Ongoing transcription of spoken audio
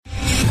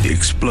The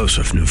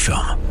explosive new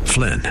film,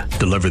 Flynn,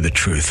 deliver the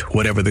truth,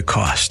 whatever the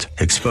cost,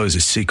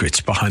 exposes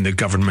secrets behind the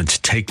government's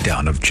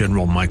takedown of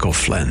General Michael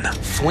Flynn.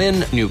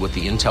 Flynn knew what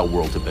the intel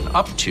world had been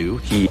up to.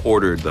 He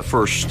ordered the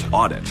first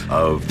audit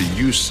of the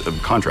use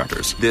of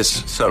contractors.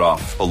 This set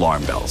off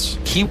alarm bells.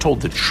 He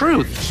told the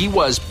truth. He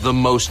was the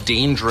most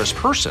dangerous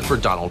person for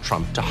Donald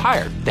Trump to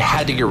hire. They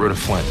had to get rid of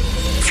Flynn.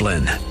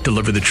 Flynn,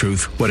 deliver the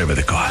truth, whatever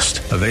the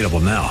cost. Available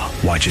now.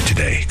 Watch it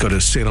today. Go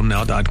to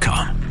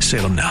salemnow.com.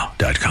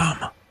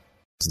 salemnow.com.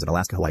 In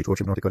Alaska, Hawaii,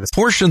 Georgia, North Dakota.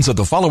 Portions of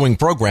the following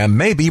program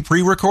may be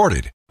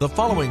pre-recorded. The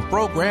following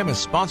program is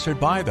sponsored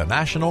by the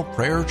National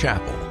Prayer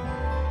Chapel.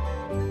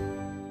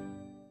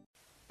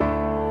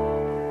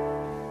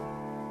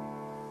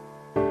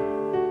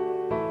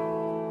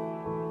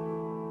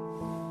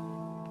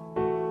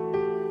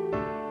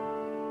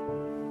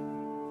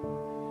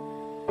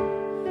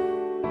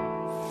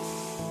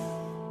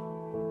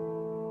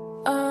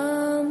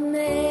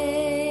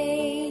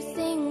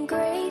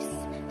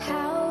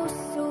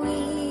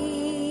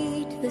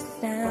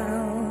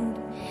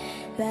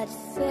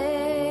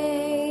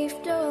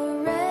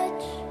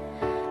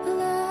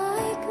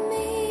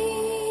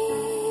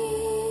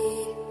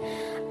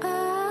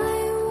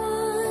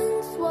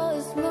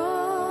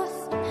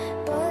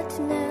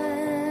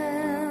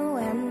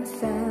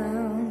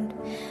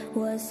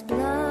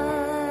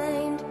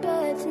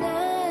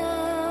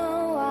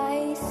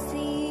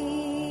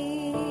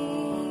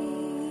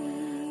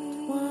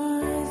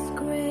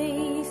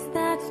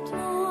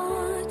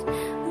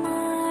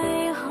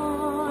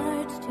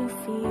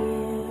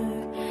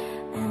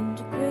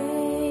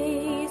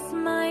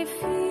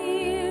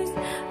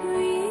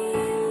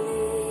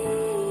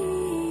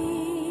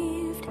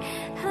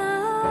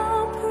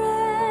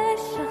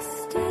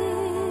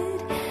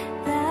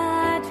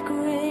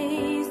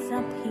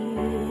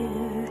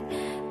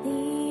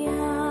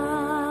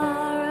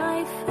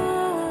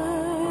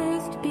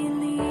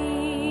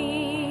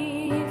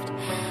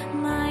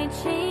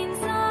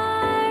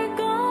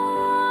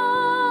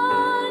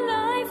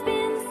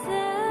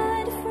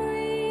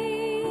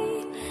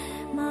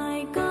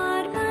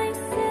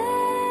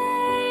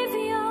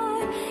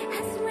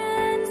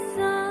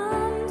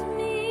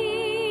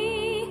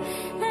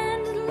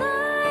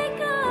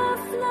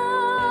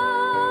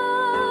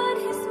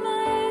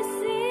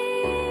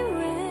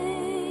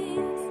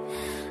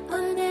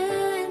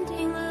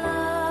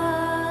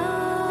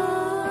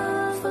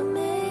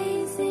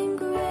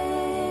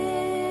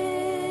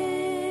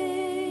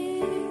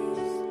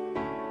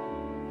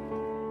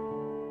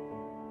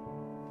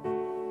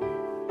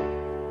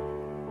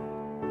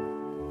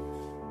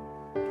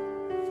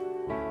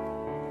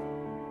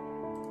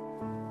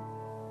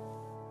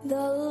 The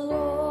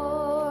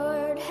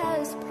Lord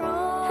has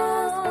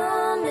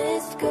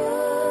promised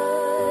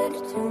good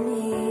to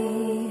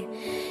me.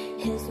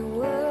 His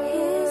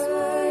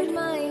word,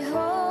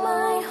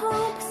 my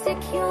hope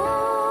secures.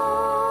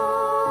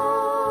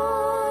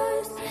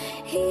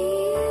 He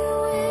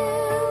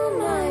will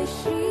my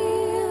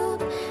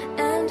shield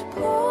and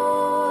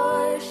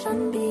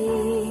portion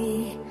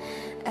be,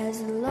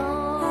 as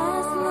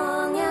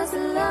long as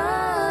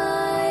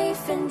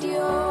life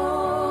endures.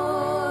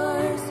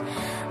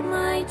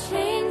 My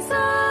chains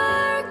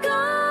are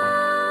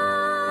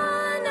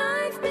gone,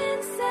 I've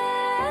been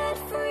set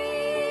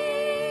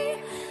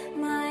free.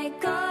 My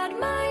God,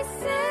 my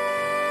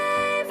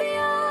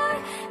Savior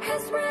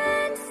has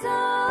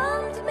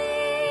ransomed me.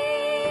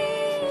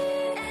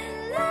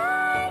 And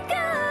like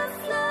a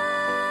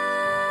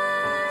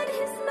flood,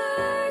 His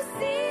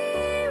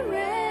mercy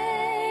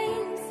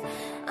reigns.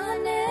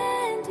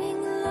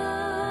 Unending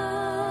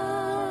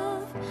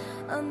love,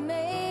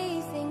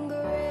 amazing grace.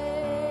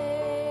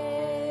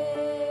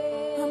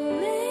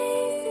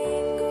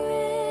 Amazing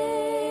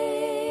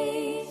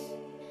grace,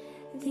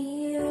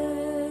 the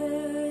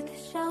earth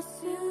shall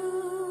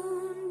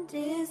soon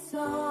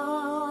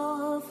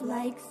dissolve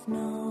like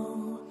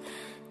snow,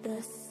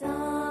 the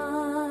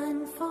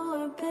sun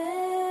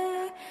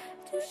forbear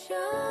to shine,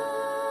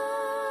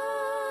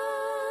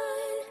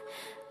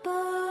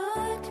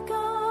 but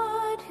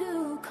God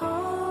who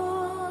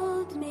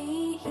called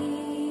me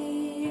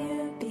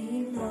here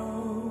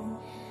below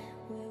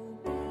will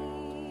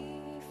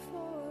be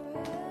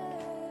forever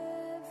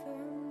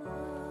mine.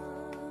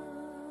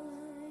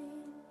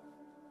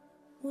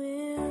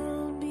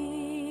 Will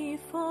be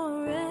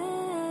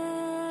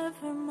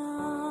forever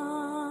mine.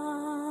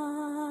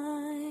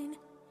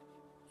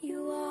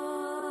 You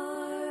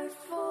are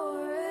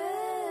forever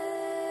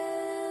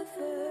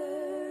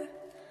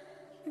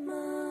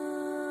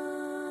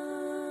mine.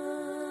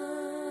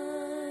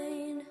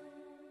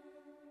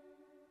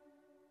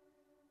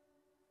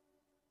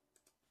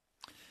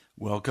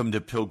 Welcome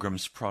to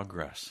Pilgrim's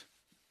Progress.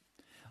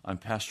 I'm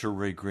Pastor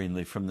Ray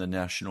Greenley from the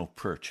National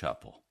Prayer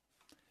Chapel.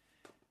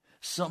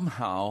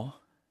 Somehow,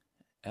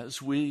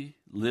 as we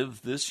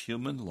live this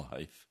human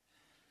life,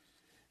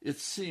 it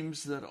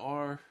seems that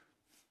our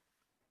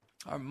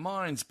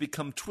minds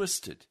become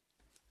twisted.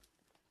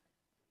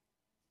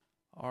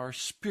 Our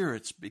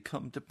spirits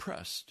become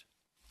depressed.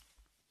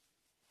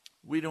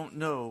 We don't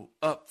know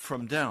up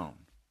from down.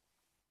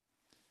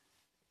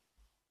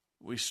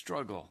 We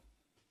struggle.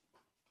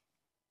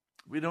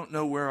 We don't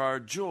know where our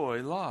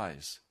joy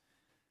lies.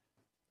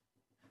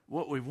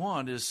 What we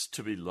want is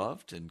to be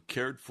loved and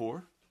cared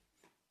for.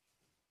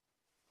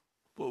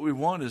 What we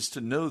want is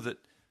to know that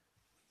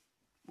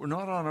we're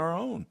not on our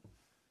own.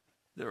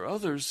 There are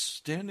others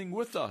standing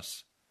with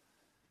us.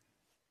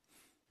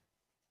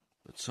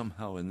 But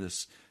somehow in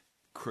this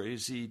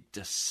crazy,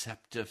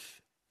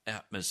 deceptive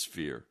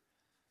atmosphere,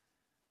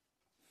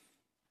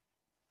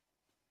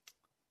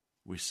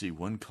 we see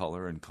one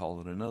color and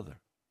call it another.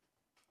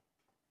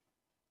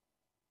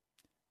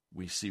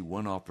 We see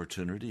one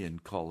opportunity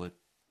and call it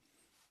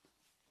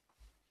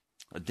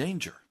a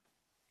danger.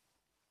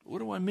 What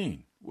do I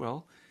mean?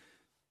 Well,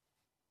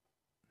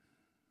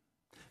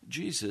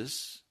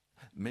 Jesus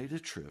made a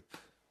trip.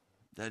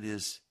 That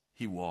is,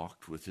 he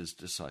walked with his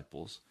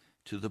disciples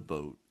to the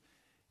boat,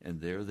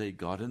 and there they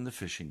got in the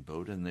fishing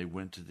boat and they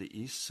went to the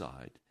east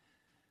side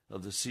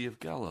of the Sea of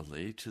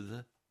Galilee to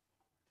the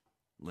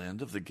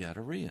land of the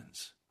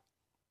Gadareans.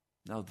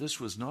 Now, this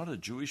was not a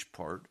Jewish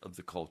part of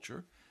the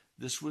culture.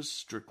 This was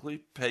strictly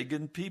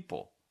pagan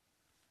people.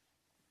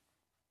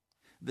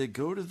 They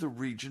go to the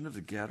region of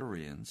the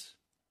Gadareans,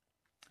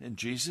 and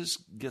Jesus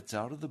gets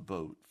out of the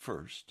boat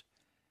first,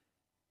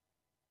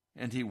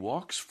 and he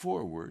walks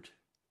forward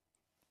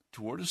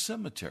toward a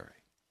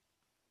cemetery.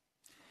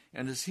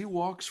 And as he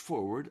walks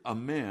forward, a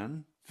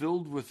man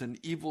filled with an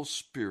evil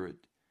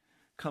spirit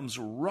comes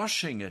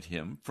rushing at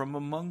him from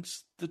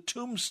amongst the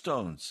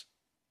tombstones.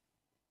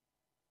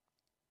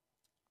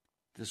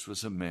 This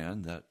was a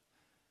man that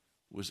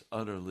was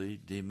utterly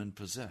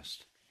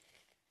demon-possessed.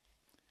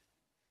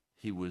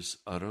 He was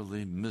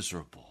utterly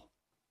miserable.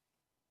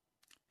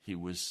 He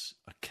was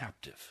a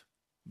captive,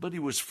 but he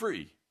was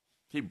free.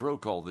 He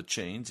broke all the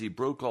chains. He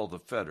broke all the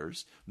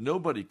fetters.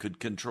 Nobody could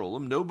control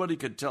him. Nobody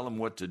could tell him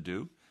what to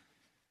do.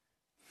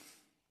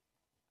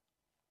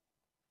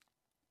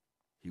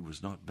 He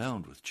was not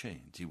bound with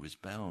chains. He was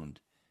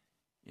bound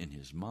in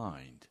his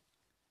mind.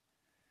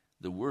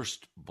 The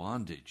worst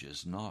bondage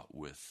is not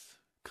with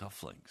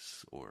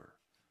cufflinks or,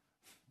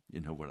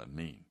 you know what I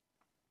mean.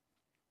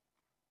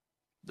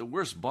 The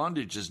worst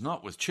bondage is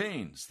not with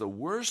chains. The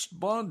worst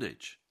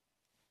bondage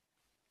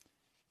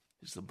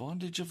is the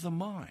bondage of the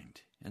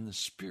mind and the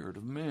spirit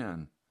of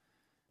man.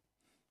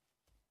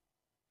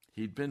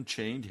 He'd been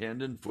chained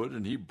hand and foot,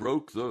 and he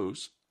broke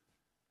those.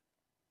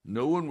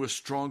 No one was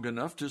strong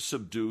enough to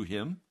subdue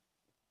him.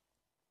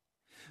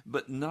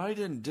 But night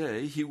and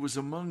day he was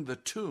among the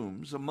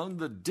tombs, among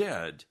the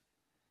dead,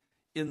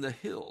 in the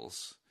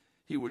hills.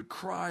 He would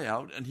cry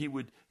out and he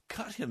would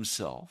cut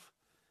himself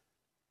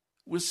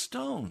with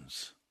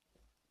stones.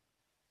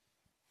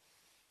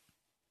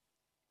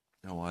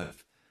 Now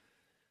I've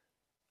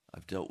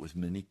dealt with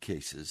many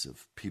cases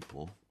of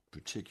people,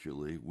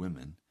 particularly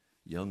women,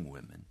 young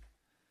women,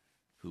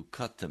 who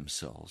cut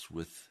themselves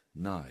with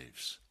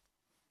knives.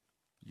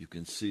 You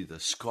can see the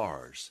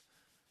scars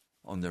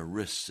on their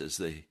wrists as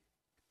they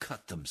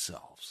cut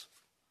themselves.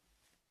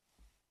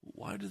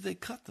 Why do they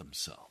cut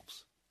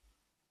themselves?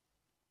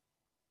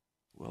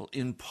 Well,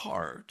 in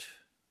part,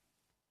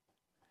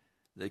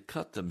 they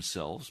cut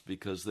themselves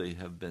because they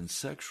have been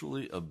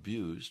sexually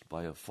abused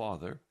by a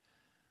father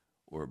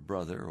or a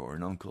brother or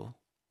an uncle,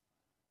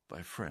 by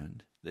a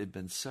friend. They've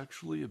been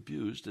sexually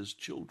abused as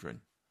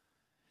children.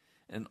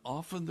 And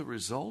often the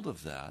result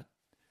of that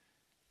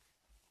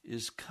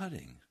is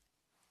cutting.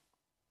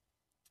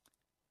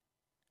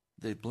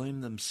 They blame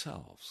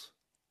themselves.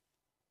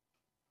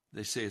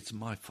 They say, it's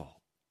my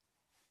fault.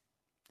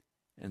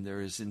 And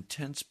there is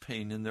intense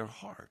pain in their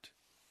heart.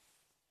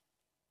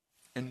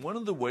 And one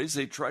of the ways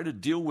they try to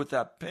deal with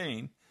that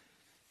pain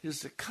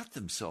is to cut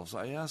themselves.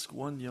 I asked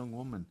one young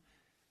woman,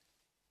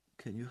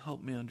 can you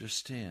help me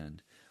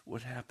understand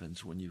what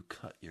happens when you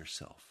cut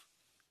yourself?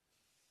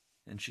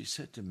 And she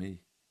said to me,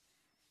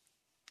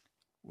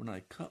 when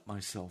I cut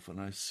myself and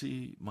I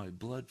see my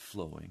blood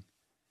flowing,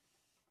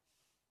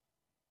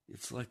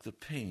 it's like the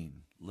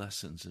pain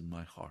lessens in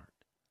my heart.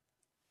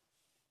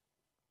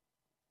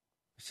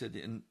 I said,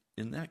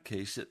 in that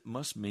case, it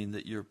must mean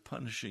that you're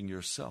punishing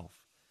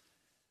yourself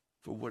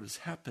for what has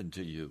happened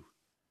to you.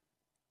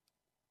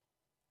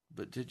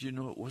 But did you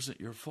know it wasn't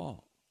your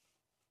fault?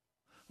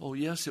 Oh,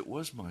 yes, it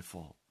was my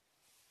fault.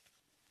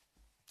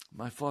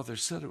 My father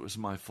said it was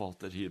my fault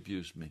that he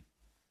abused me.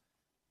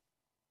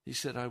 He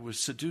said I was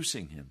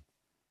seducing him.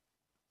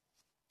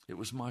 It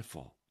was my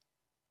fault.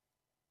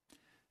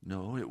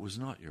 No, it was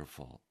not your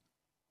fault.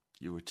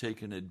 You were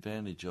taken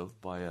advantage of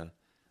by an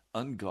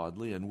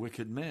ungodly and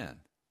wicked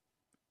man.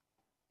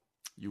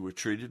 You were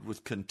treated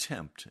with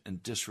contempt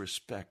and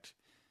disrespect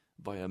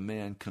by a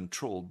man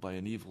controlled by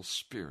an evil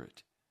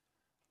spirit.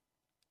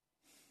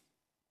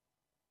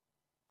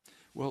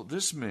 Well,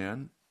 this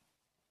man,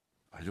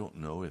 I don't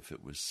know if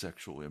it was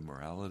sexual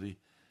immorality.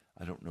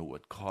 I don't know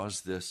what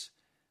caused this.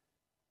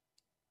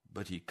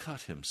 But he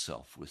cut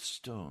himself with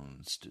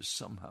stones to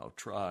somehow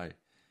try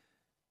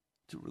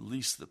to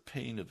release the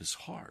pain of his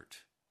heart.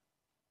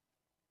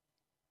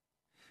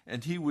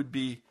 And he would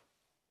be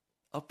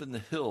up in the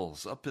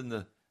hills,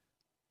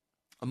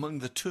 among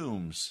the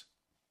tombs,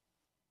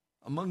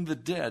 among the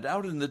dead,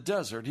 out in the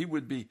desert. He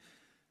would be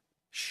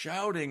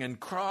shouting and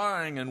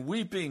crying and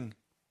weeping,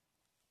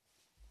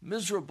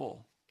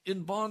 miserable,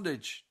 in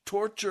bondage,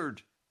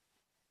 tortured.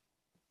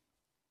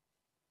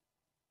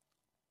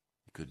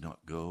 He could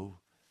not go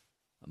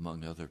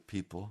among other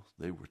people.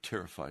 They were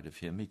terrified of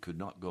him. He could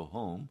not go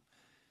home.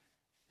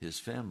 His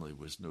family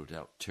was no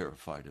doubt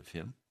terrified of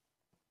him.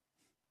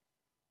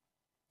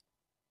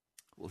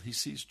 Well, he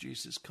sees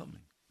Jesus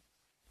coming,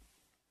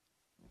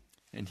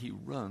 and he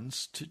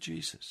runs to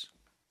Jesus.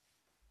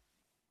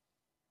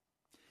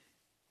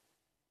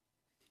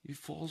 He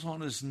falls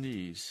on his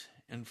knees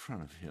in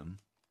front of him,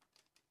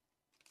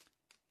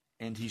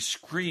 and he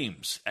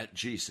screams at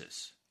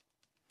Jesus,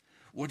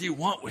 "What do you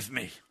want with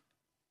me?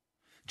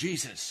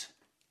 Jesus,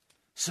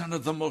 Son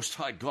of the Most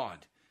High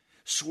God,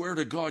 swear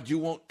to God you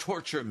won't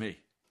torture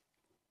me."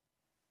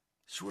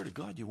 Swear to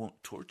God you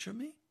won't torture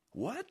me?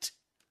 What?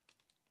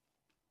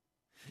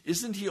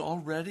 Isn't he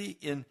already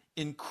in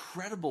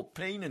incredible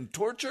pain and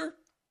torture?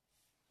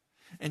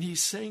 And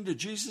he's saying to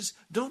Jesus,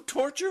 "Don't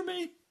torture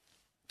me.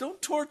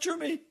 Don't torture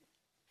me."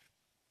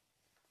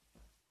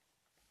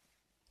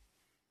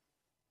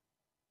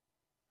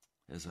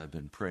 As I've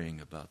been praying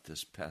about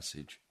this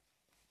passage,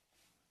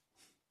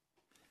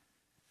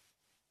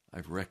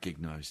 I've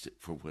recognized it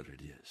for what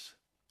it is.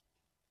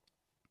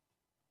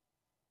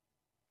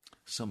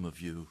 Some of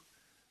you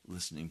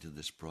listening to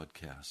this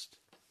broadcast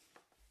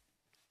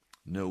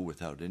know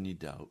without any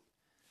doubt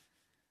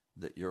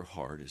that your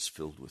heart is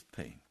filled with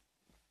pain.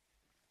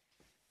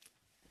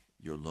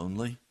 You're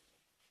lonely.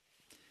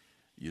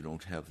 You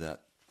don't have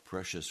that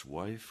precious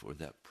wife or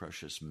that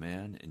precious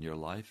man in your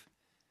life.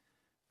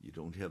 You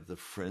don't have the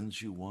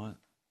friends you want.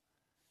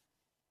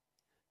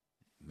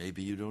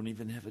 Maybe you don't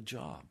even have a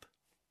job.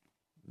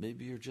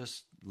 Maybe you're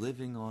just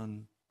living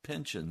on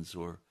pensions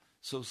or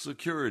Social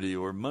Security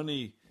or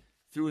money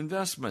through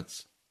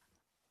investments.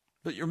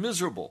 But you're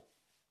miserable.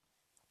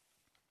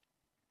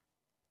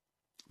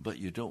 But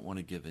you don't want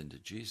to give in to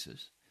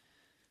Jesus,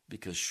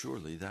 because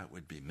surely that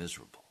would be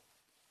miserable.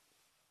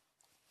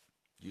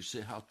 You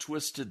see how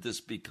twisted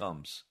this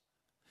becomes.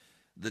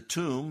 The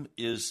tomb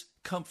is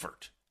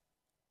comfort.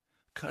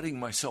 Cutting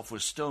myself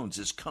with stones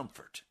is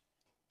comfort.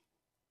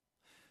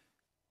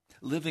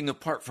 Living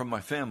apart from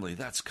my family,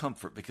 that's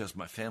comfort because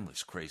my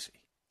family's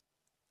crazy.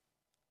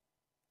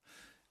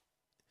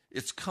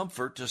 It's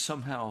comfort to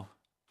somehow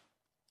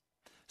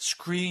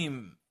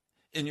scream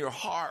in your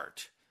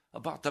heart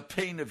about the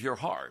pain of your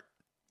heart.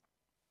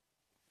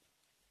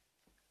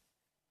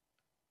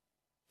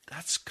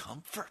 That's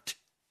comfort.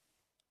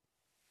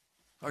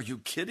 Are you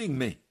kidding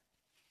me?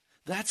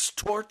 That's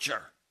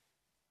torture.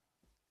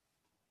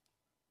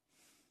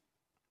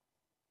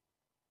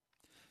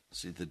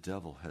 See, the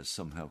devil has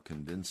somehow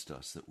convinced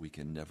us that we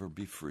can never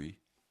be free,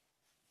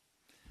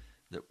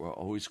 that we're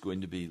always going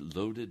to be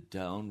loaded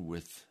down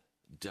with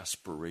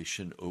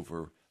desperation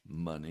over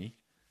money,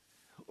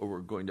 or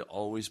we're going to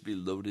always be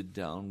loaded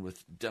down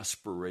with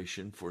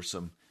desperation for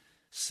some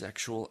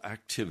sexual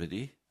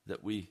activity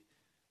that we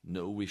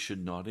know we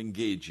should not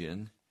engage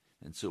in,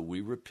 and so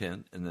we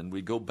repent and then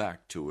we go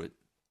back to it.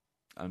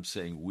 I'm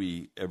saying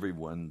we,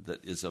 everyone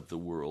that is of the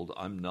world.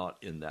 I'm not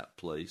in that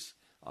place.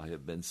 I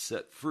have been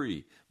set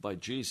free by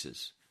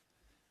Jesus.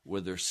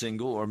 Whether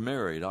single or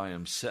married, I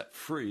am set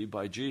free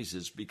by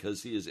Jesus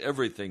because he is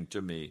everything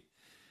to me.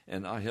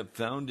 And I have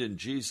found in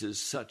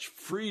Jesus such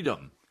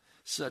freedom,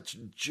 such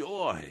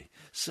joy,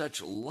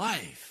 such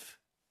life.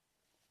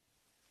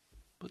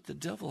 But the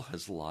devil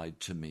has lied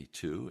to me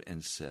too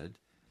and said,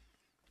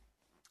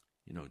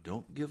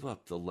 don't give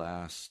up the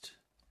last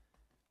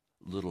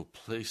little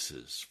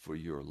places for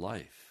your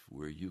life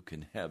where you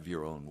can have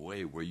your own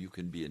way, where you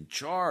can be in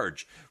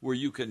charge, where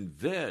you can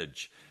veg.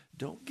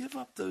 Don't give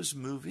up those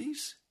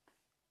movies.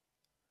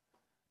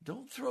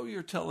 Don't throw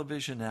your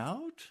television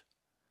out.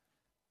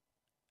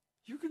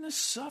 You're going to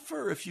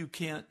suffer if you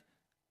can't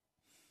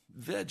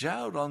veg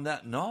out on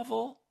that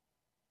novel.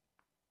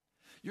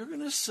 You're going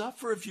to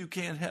suffer if you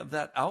can't have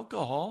that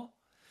alcohol.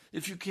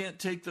 If you can't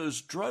take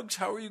those drugs,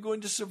 how are you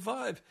going to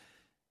survive?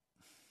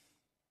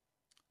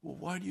 Well,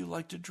 why do you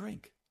like to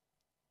drink?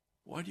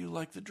 Why do you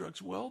like the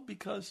drugs? Well,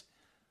 because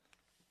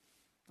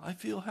I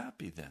feel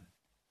happy then.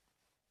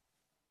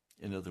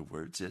 In other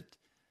words, it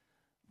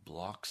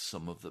blocks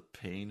some of the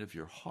pain of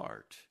your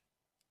heart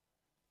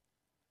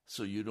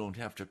so you don't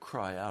have to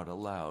cry out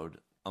aloud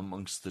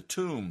amongst the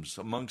tombs,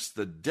 amongst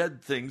the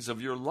dead things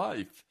of your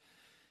life.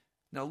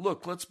 Now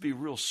look, let's be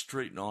real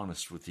straight and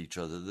honest with each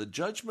other. The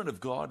judgment of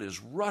God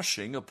is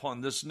rushing upon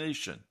this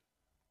nation.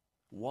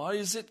 Why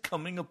is it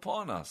coming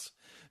upon us?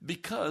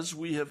 Because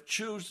we have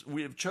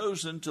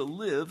chosen to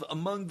live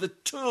among the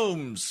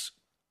tombs.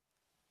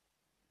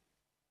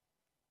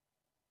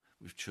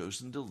 We've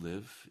chosen to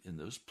live in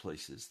those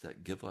places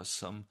that give us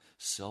some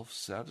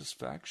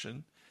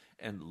self-satisfaction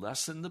and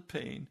lessen the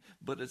pain,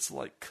 but it's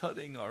like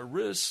cutting our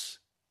wrists.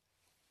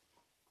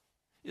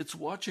 It's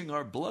watching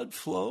our blood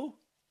flow.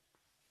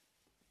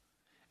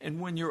 And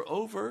when you're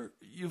over,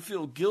 you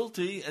feel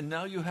guilty, and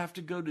now you have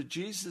to go to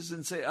Jesus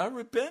and say, I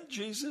repent,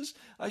 Jesus.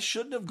 I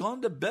shouldn't have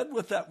gone to bed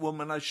with that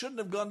woman. I shouldn't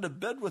have gone to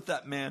bed with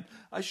that man.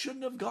 I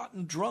shouldn't have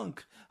gotten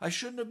drunk. I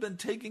shouldn't have been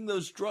taking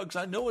those drugs.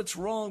 I know it's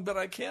wrong, but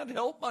I can't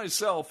help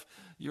myself.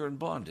 You're in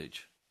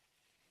bondage.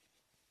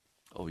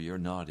 Oh, you're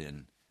not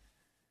in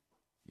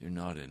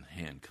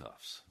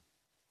handcuffs.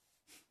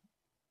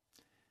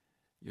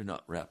 You're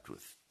not wrapped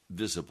with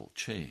visible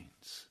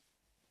chains.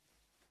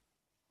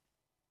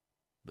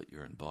 But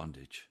you're in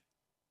bondage.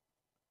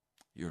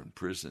 You're in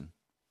prison.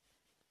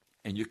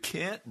 And you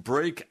can't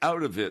break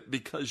out of it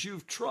because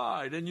you've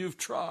tried and you've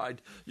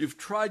tried. You've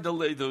tried to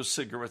lay those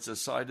cigarettes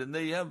aside and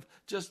they have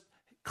just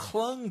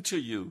clung to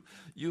you.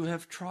 You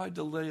have tried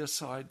to lay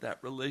aside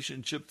that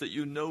relationship that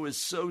you know is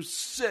so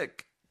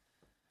sick.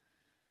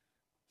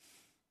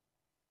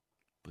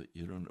 But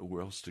you don't know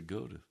where else to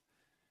go to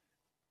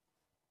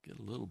get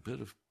a little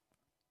bit of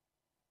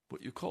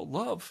what you call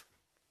love.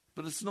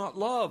 But it's not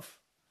love.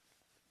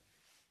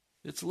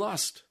 It's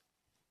lust.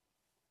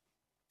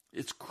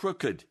 It's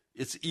crooked.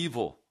 It's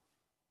evil.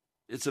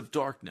 It's of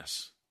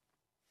darkness.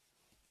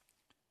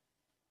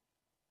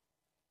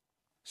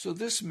 So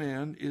this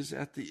man is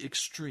at the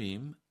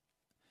extreme.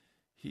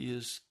 He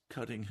is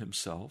cutting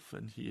himself,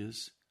 and he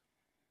is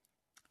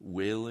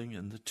wailing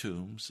in the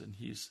tombs, and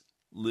he's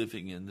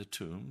living in the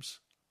tombs.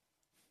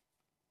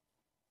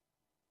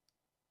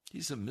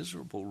 He's a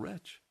miserable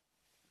wretch.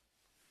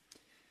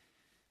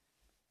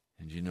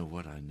 And you know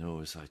what I know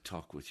as I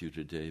talk with you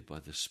today by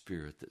the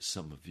Spirit, that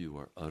some of you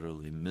are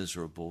utterly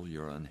miserable,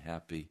 you're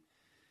unhappy,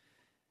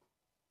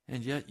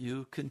 and yet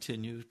you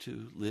continue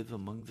to live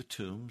among the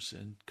tombs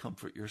and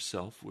comfort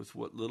yourself with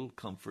what little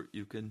comfort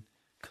you can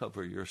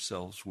cover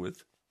yourselves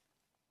with.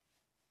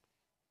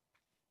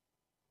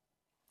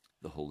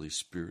 The Holy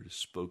Spirit has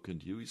spoken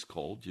to you, He's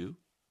called you,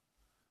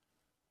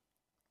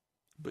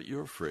 but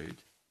you're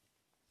afraid.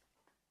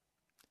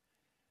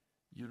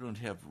 You don't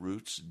have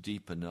roots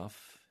deep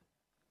enough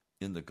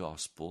in the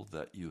gospel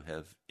that you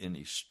have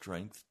any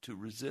strength to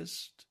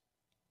resist.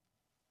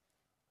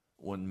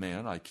 One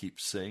man, I keep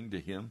saying to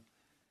him,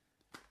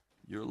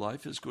 your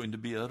life is going to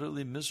be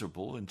utterly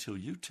miserable until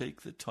you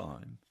take the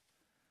time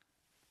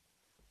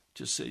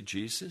to say,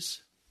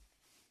 Jesus,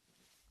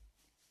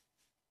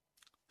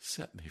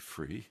 set me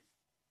free.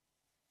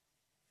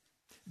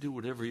 Do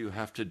whatever you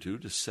have to do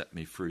to set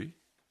me free.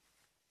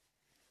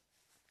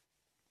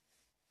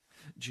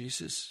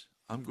 Jesus,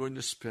 I'm going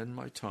to spend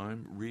my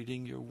time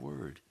reading your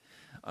word.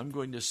 I'm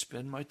going to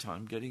spend my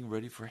time getting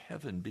ready for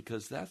heaven,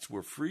 because that's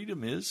where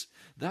freedom is.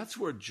 That's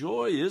where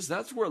joy is.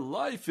 That's where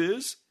life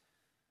is.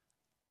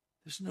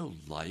 There's no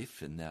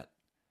life in that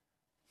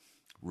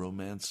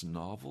romance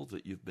novel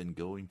that you've been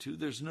going to.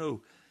 There's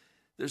no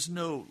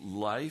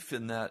life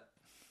in that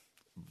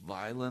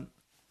violent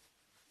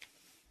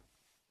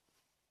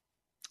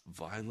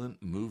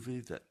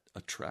movie that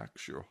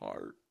attracts your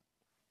heart.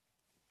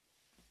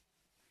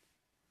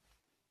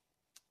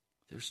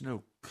 There's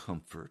no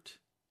comfort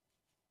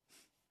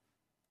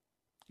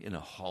in a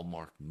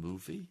Hallmark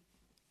movie.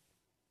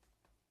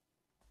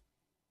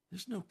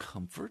 There's no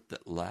comfort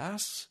that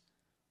lasts.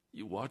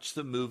 You watch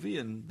the movie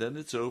and then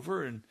it's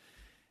over, and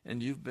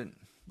you've been,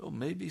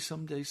 maybe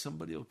someday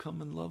somebody will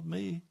come and love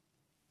me.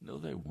 No,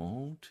 they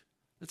won't.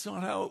 That's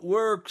not how it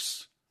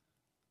works.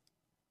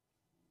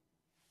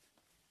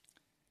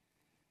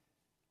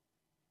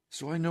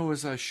 So I know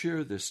as I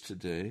share this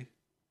today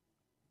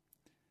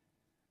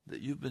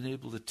that you've been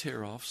able to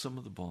tear off some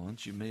of the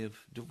bonds. You may have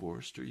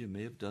divorced or you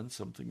may have done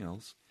something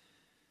else,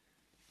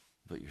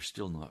 but you're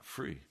still not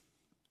free.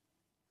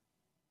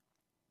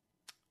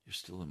 You're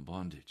still in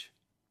bondage.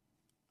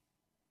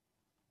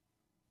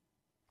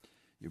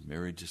 You're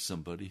married to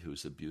somebody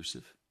who's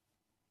abusive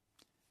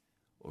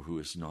or who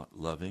is not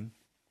loving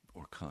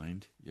or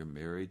kind. You're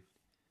married.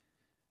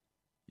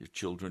 Your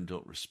children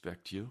don't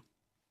respect you.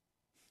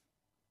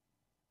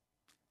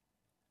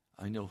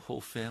 I know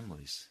whole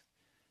families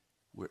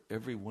where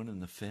everyone in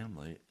the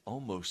family,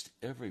 almost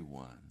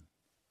everyone,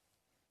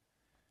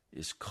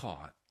 is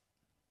caught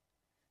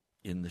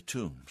in the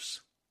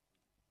tombs.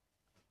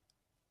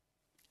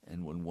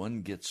 And when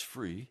one gets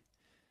free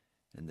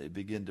and they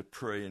begin to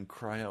pray and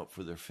cry out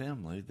for their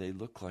family, they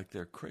look like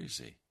they're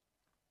crazy.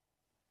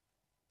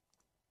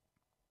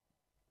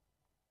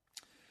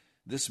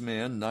 This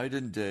man, night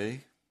and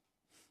day,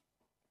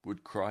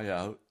 would cry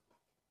out,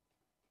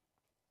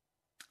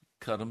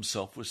 cut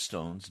himself with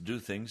stones, do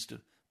things to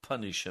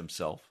punish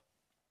himself.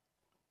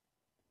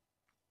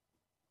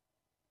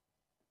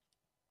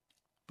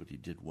 But he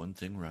did one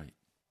thing right.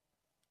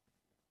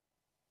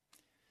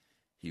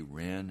 He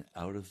ran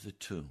out of the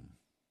tomb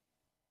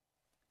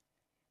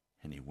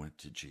and he went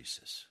to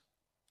Jesus.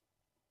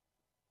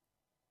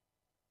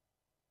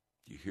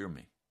 Do you hear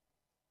me?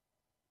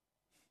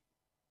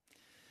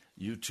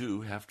 You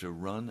too have to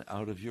run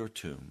out of your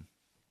tomb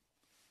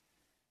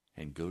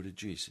and go to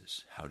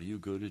Jesus. How do you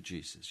go to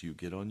Jesus? You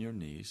get on your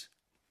knees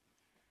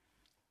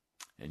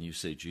and you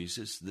say,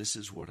 Jesus, this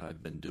is what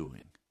I've been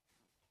doing.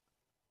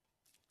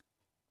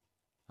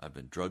 I've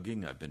been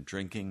drugging, I've been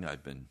drinking,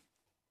 I've been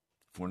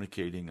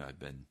fornicating, I've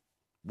been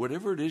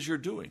whatever it is you're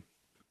doing.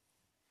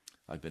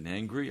 I've been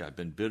angry, I've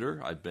been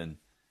bitter, I've been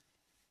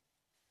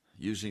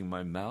using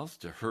my mouth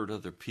to hurt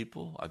other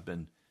people. I've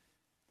been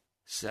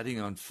setting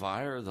on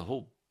fire the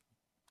whole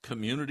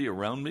community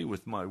around me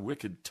with my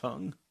wicked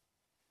tongue.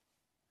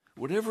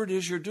 Whatever it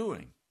is you're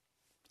doing.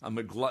 I'm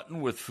a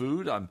glutton with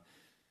food. I'm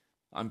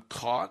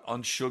caught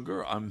on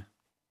sugar. I'm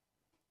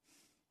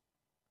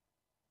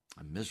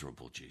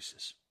miserable,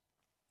 Jesus.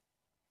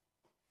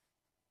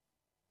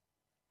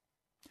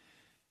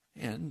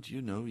 And,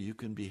 you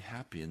can be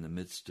happy in the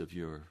midst of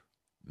your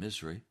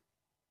misery.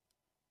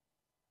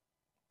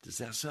 Does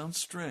that sound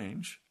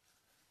strange?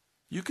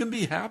 You can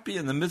be happy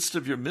in the midst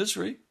of your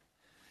misery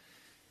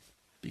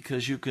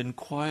because you can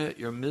quiet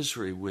your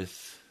misery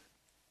with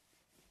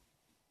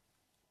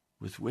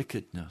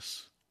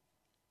wickedness,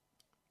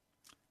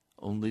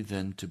 only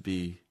then to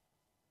be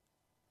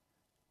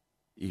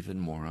even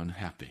more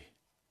unhappy.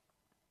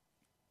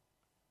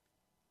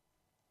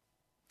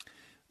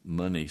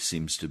 Money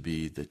seems to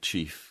be the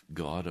chief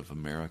god of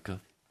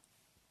America.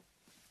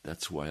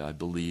 That's why I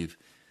believe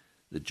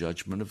the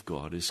judgment of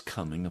God is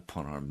coming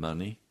upon our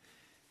money.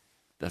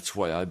 That's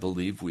why I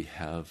believe we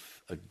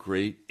have a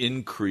great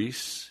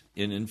increase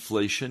in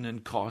inflation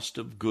and cost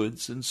of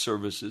goods and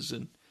services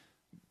and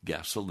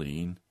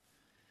gasoline.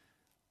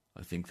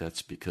 I think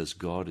that's because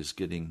God is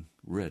getting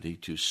ready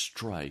to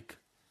strike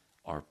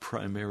our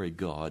primary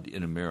god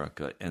in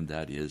America, and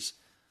that is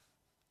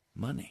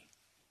money.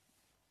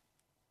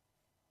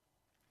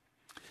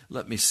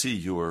 Let me see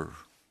your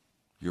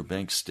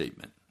bank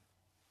statement,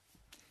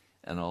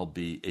 and I'll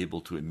be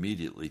able to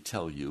immediately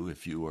tell you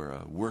if you are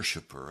a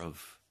worshiper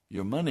of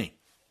your money,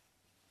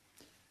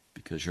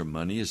 because your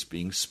money is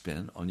being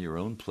spent on your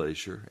own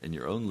pleasure and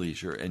your own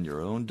leisure and your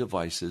own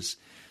devices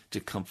to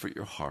comfort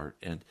your heart.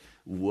 And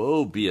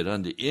woe be it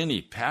unto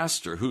any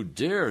pastor who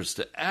dares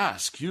to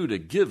ask you to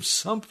give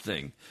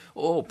something.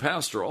 Oh,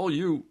 pastor,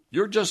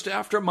 you're just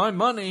after my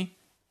money.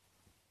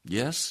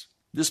 Yes,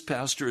 this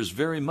pastor is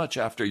very much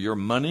after your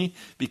money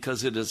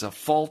because it is a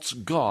false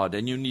god,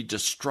 and you need to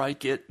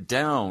strike it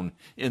down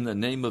in the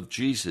name of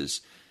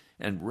Jesus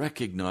and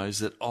recognize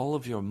that all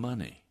of your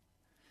money,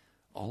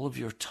 all of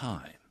your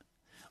time,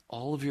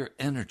 all of your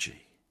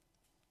energy,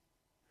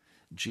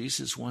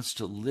 Jesus wants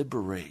to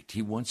liberate.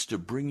 He wants to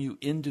bring you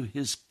into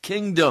his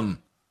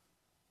kingdom.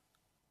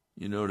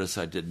 You notice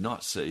I did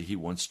not say he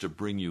wants to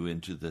bring you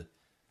into the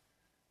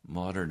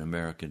modern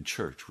American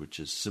church, which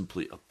is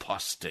simply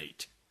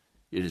apostate.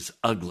 It is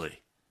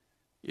ugly.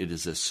 It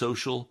is a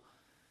social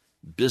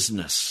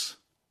business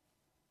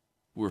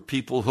where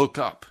people hook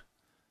up,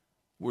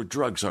 where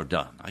drugs are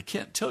done. I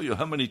can't tell you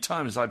how many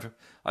times I've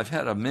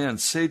had a man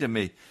say to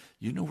me,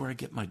 "You know where I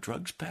get my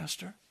drugs,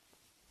 Pastor?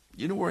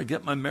 You know where I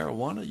get my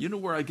marijuana? You know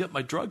where I get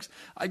my drugs?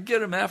 I get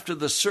them after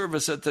the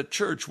service at the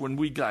church when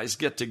we guys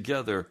get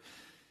together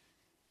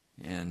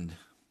and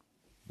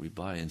we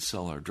buy and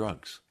sell our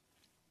drugs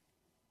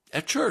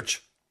at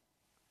church."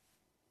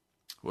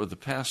 Or the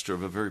pastor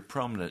of a very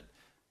prominent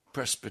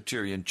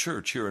Presbyterian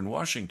church here in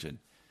Washington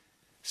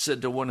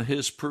said to one of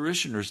his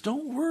parishioners,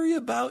 "Don't worry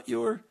about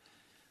your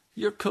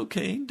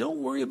cocaine.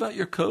 Don't worry about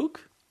your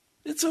coke.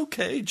 It's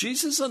okay.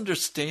 Jesus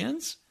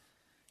understands.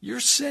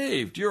 You're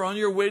saved. You're on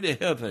your way to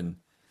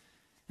heaven.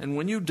 And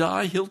when you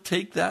die, he'll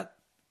take that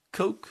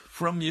coke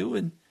from you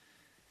and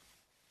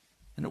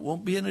it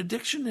won't be an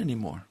addiction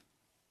anymore."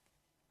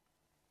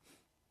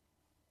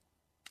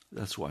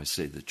 That's why I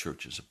say the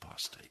church is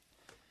apostate.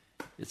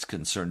 It's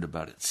concerned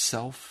about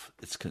itself.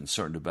 It's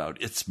concerned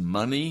about its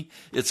money.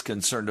 It's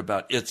concerned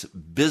about its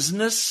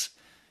business.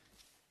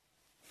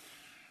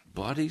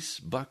 Bodies,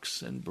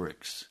 bucks, and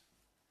bricks.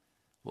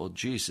 Well,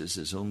 Jesus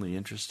is only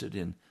interested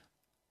in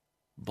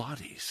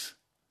bodies.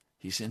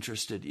 He's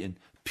interested in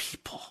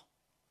people.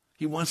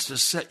 He wants to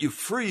set you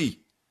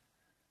free.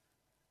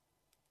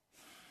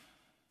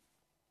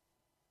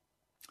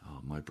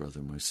 Oh, my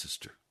brother, my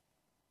sister.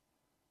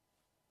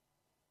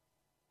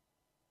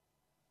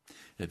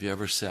 Have you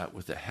ever sat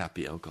with a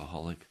happy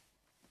alcoholic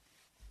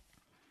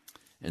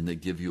and they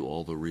give you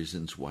all the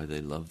reasons why they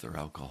love their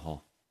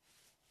alcohol?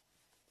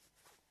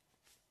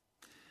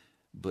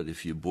 But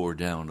if you bore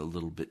down a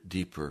little bit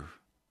deeper,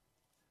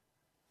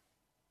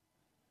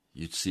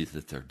 you'd see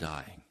that they're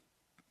dying.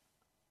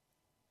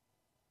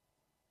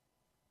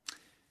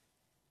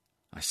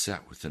 I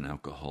sat with an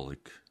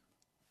alcoholic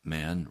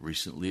man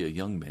recently, a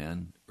young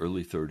man,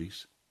 early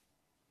 30s,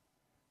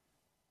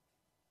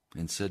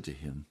 and said to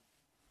him,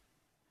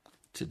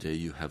 "Today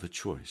you have a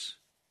choice.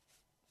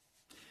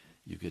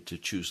 You get to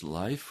choose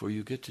life or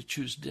you get to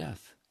choose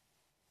death."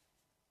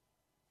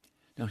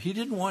 Now, he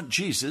didn't want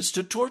Jesus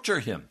to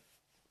torture him.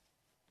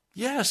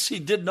 Yes, he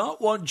did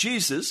not want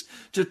Jesus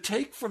to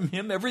take from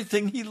him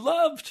everything he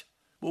loved.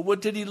 Well,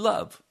 what did he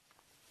love?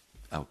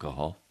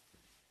 Alcohol.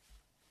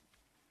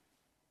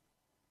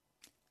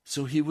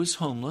 So he was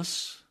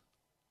homeless,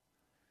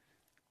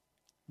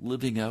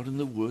 living out in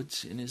the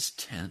woods in his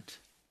tent.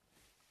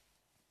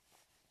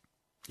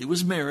 He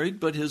was married,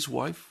 but his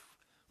wife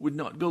would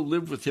not go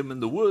live with him in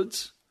the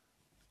woods.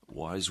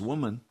 Wise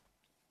woman.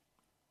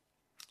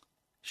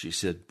 She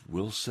said,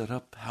 we'll set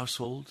up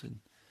household and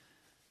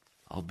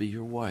I'll be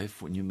your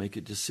wife when you make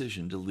a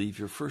decision to leave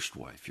your first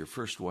wife. Your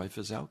first wife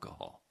is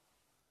alcohol.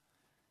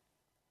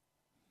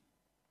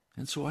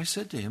 And so I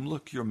said to him,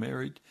 look, you're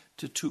married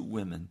to 2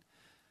 women.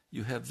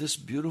 You have this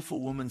beautiful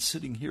woman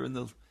sitting here in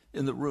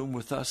the room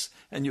with us,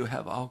 and you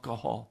have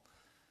alcohol.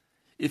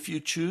 If you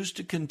choose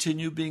to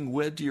continue being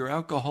wed to your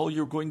alcohol,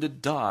 you're going to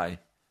die.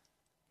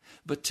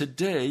 But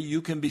today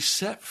you can be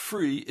set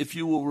free if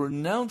you will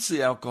renounce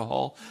the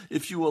alcohol,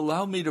 if you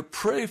allow me to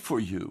pray for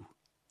you.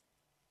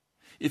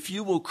 If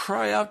you will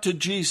cry out to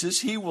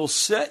Jesus, he will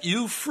set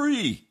you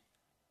free.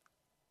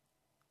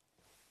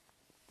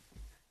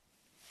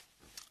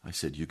 I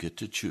said, you get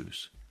to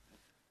choose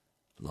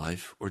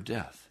life or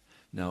death.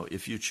 Now,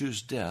 if you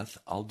choose death,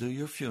 I'll do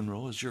your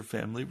funeral as your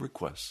family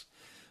requests.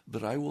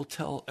 But I will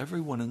tell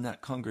everyone in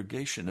that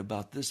congregation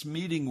about this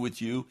meeting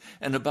with you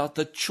and about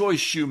the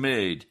choice you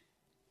made.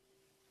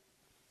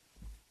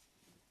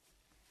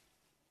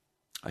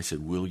 I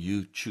said, will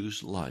you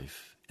choose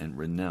life and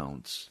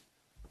renounce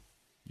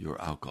your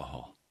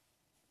alcohol?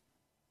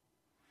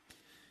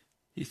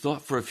 He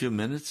thought for a few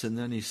minutes and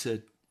then he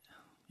said,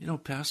 you know,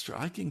 Pastor,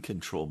 I can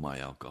control my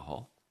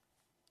alcohol.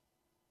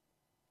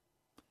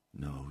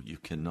 No, you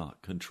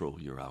cannot control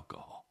your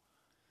alcohol.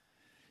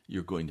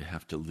 You're going to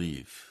have to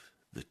leave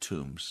the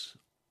tombs.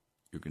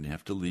 You're going to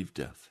have to leave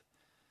death.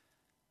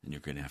 And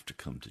you're going to have to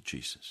come to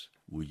Jesus.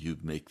 Will you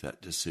make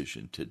that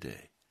decision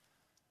today?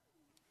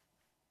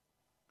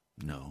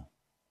 No,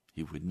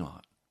 he would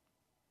not.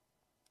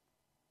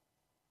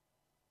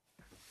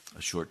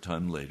 A short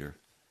time later,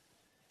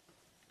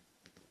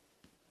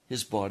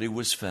 his body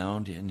was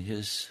found in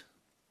his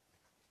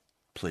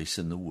place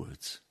in the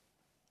woods,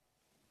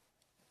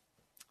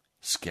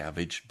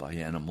 scavenged by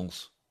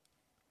animals,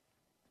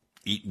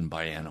 eaten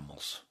by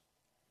animals.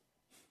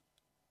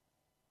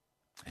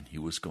 And he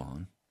was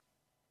gone.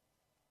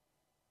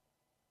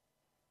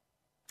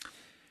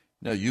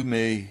 Now, you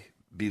may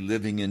be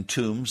living in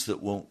tombs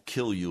that won't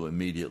kill you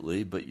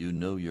immediately, but you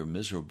know you're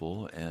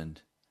miserable,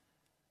 and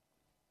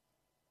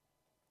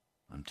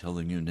I'm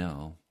telling you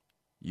now,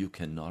 you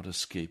cannot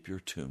escape your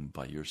tomb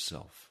by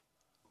yourself.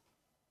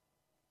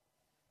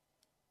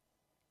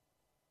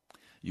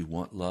 You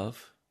want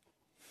love?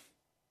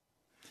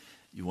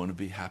 You want to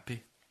be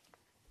happy?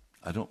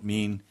 I don't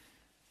mean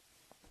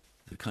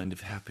the kind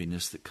of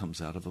happiness that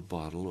comes out of a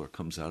bottle or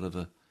comes out of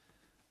a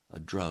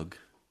drug.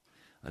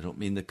 I don't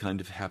mean the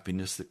kind of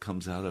happiness that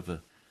comes out of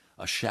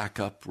a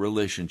shack-up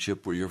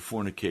relationship where you're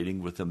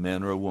fornicating with a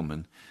man or a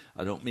woman.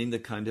 I don't mean the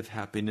kind of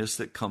happiness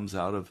that comes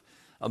out of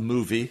a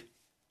movie.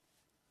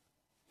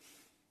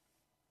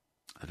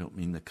 I don't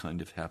mean the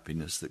kind of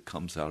happiness that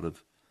comes out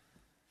of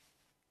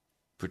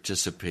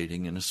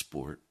participating in a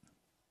sport.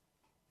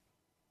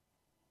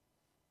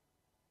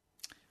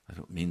 I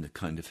don't mean the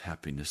kind of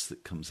happiness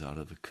that comes out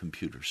of a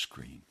computer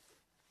screen.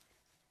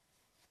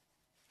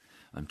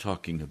 I'm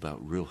talking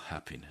about real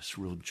happiness,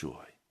 real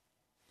joy,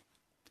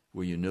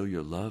 where you know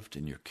you're loved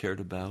and you're cared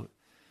about,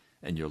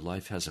 and your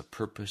life has a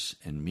purpose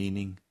and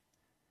meaning,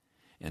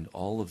 and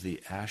all of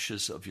the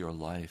ashes of your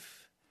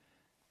life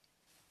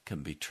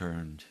can be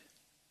turned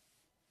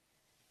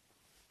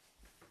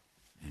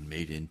and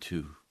made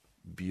into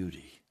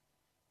beauty,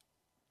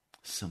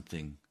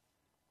 something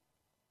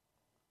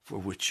for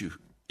which you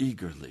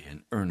eagerly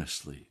and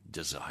earnestly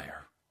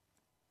desire.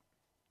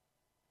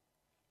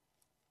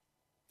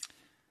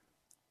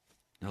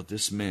 Now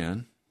this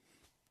man,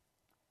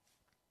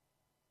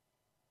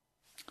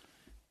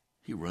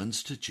 he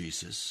runs to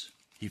Jesus,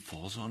 he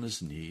falls on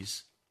his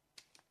knees,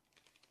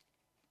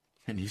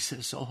 and he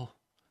says, oh,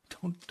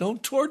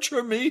 don't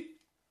torture me.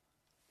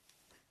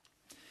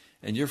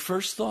 And your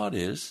first thought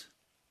is,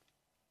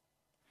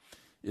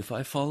 if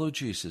I follow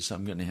Jesus,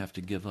 I'm going to have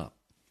to give up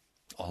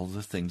all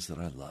the things that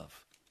I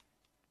love.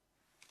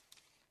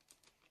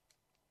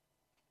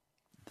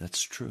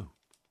 That's true.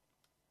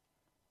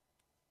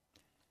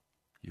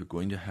 You're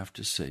going to have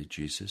to say,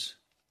 Jesus,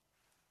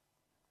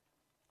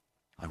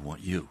 I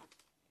want you.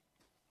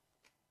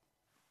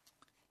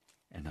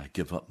 And I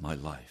give up my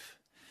life.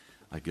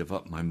 I give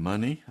up my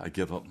money. I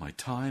give up my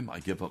time. I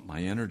give up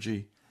my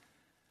energy.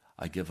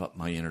 I give up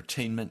my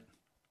entertainment.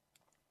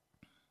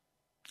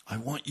 I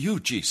want you,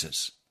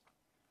 Jesus.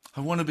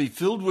 I want to be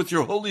filled with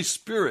your Holy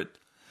Spirit.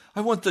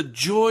 I want the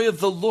joy of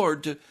the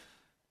Lord to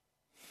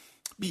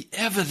be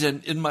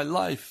evident in my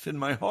life, in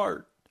my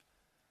heart.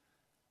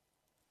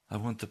 I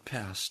want the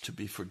past to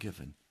be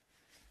forgiven.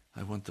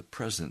 I want the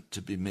present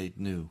to be made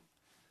new.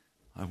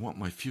 I want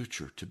my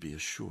future to be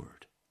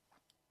assured.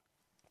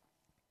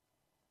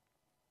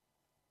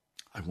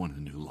 I want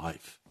a new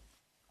life.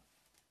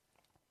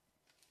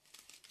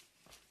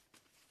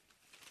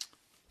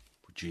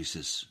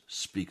 Jesus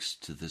speaks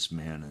to this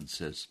man and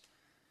says,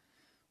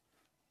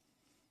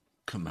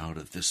 come out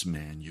of this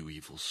man, you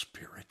evil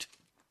spirit.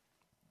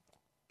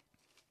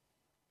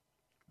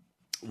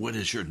 What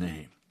is your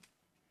name?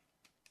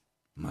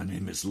 My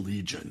name is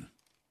Legion,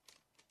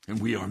 and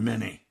we are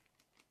many.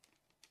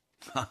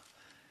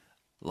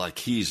 like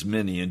he's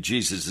many and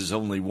Jesus is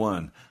only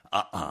one.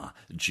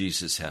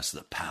 Jesus has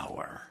the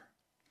power.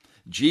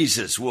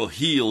 Jesus will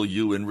heal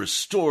you and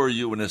restore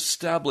you and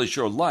establish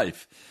your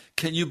life.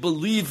 Can you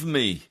believe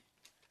me?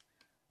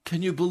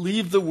 Can you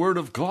believe the word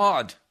of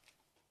God?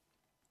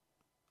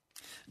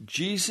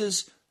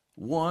 Jesus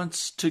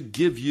wants to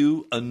give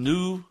you a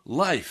new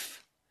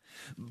life,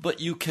 but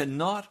you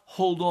cannot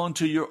hold on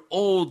to your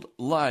old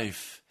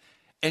life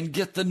and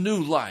get the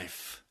new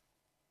life.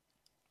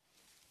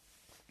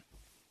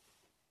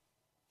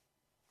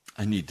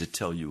 I need to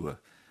tell you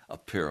a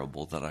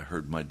parable that I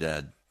heard my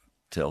dad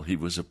tell. He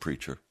was a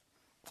preacher,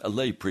 a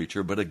lay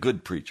preacher, but a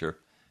good preacher.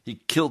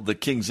 He killed the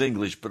King's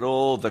English, but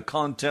the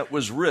content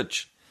was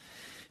rich.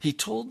 He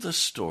told the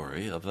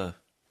story of a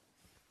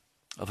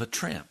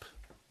tramp.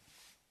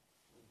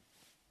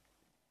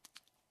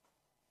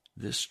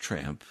 This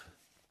tramp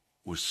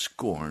was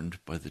scorned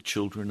by the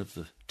children of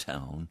the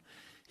town.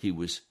 He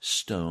was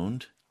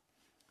stoned.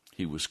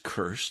 He was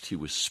cursed. He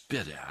was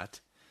spit at.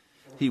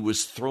 He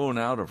was thrown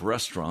out of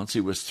restaurants.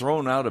 He was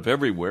thrown out of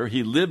everywhere.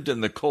 He lived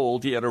in the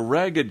cold. He had a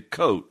ragged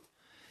coat,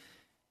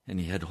 and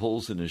he had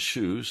holes in his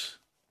shoes.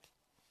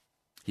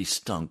 He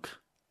stunk.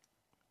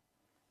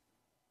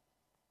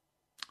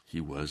 He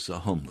was a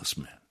homeless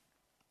man.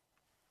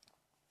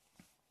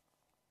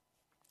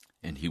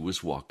 And he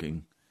was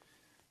walking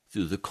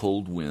through the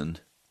cold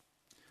wind,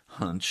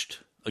 hunched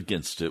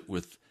against it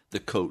with the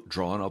coat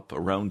drawn up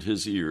around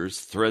his ears,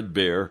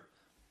 threadbare,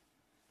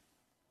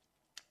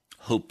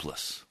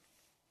 hopeless,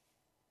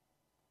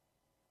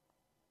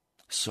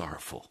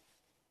 sorrowful,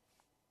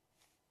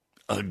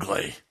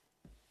 ugly.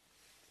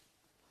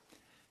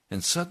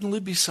 And suddenly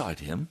beside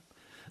him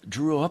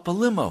drew up a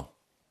limo.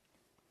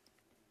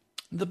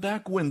 The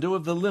back window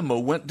of the limo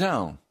went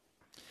down,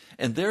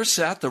 and there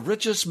sat the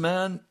richest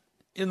man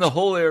in the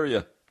whole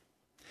area.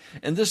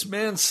 And this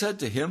man said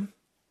to him,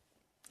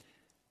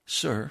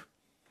 "Sir,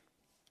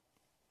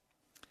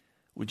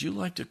 would you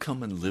like to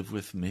come and live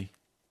with me?"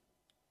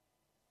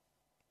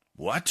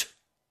 "What?"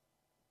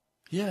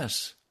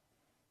 "Yes.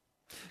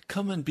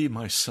 Come and be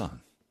my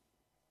son."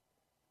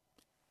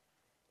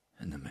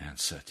 And the man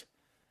said,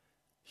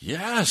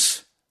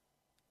 "Yes."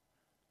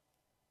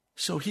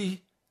 So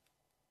he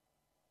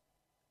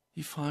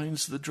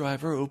finds the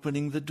driver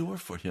opening the door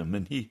for him,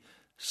 and he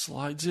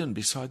slides in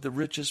beside the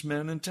richest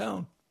man in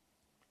town.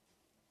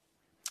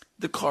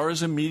 The car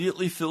is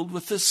immediately filled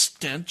with the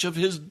stench of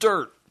his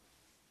dirt.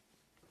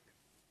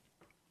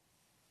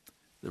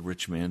 The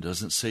rich man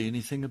doesn't say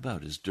anything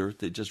about his dirt.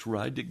 They just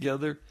ride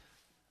together,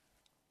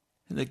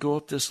 and they go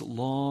up this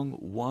long,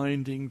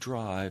 winding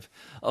drive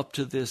up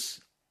to this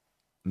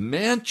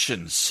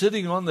mansion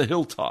sitting on the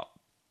hilltop.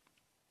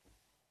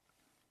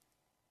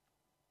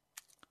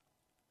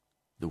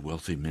 The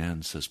wealthy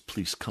man says,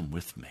 "Please come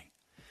with me."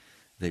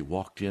 They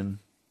walked in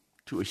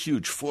to a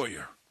huge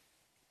foyer.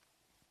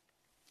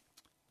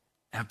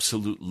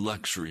 Absolute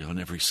luxury on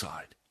every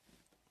side.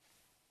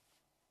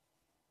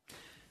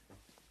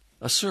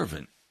 A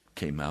servant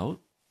came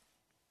out,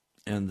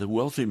 and the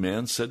wealthy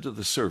man said to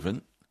the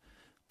servant,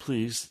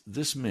 "Please,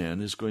 this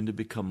man is going to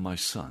become my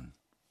son.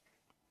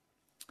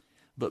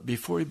 But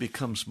before he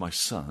becomes my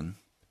son,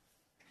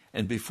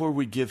 and before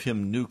we give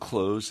him new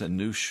clothes and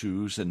new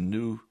shoes and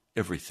new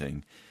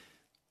everything,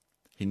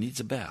 he needs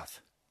a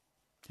bath.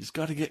 He's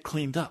got to get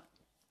cleaned up.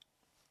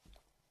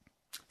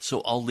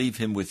 So I'll leave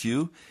him with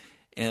you,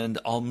 and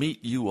I'll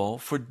meet you all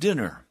for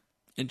dinner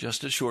in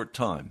just a short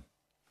time."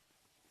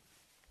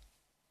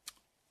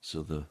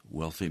 So the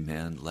wealthy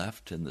man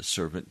left, and the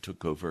servant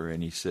took over,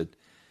 and he said,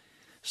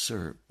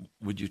 "Sir,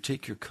 would you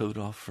take your coat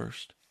off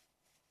first?"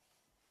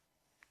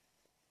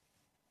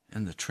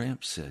 And the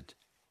tramp said,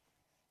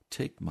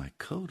 "Take my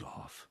coat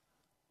off?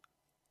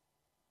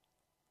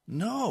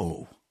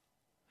 No.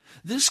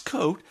 This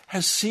coat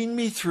has seen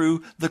me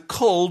through the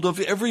cold of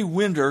every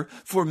winter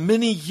for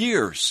many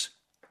years.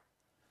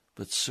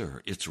 But,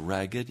 sir, it's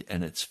ragged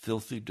and it's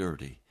filthy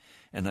dirty,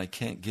 and I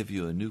can't give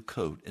you a new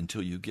coat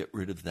until you get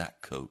rid of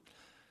that coat."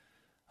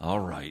 All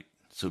right.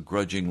 So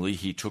grudgingly,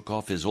 he took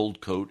off his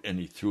old coat and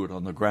he threw it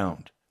on the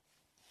ground.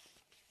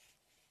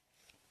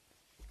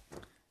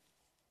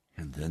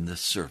 And then the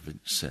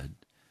servant said,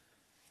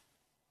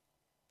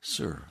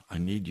 "Sir, I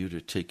need you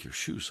to take your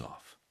shoes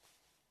off."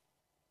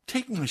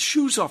 "Take my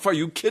shoes off? Are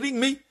you kidding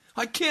me?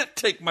 I can't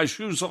take my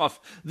shoes off.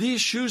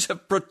 These shoes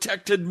have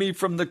protected me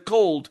from the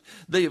cold.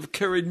 They have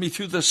carried me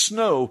through the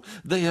snow.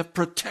 They have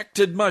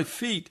protected my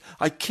feet.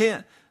 I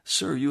can't."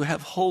 "Sir, you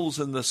have holes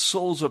in the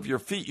soles of your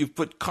feet. You've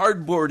put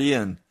cardboard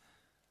in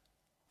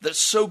that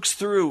soaks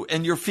through,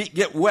 and your feet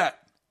get wet."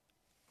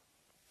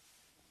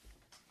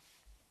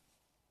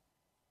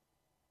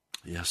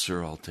 "Yes,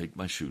 sir, I'll take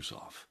my shoes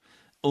off.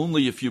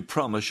 Only if you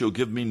promise you'll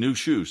give me new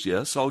shoes."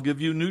 "Yes, I'll give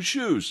you new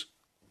shoes."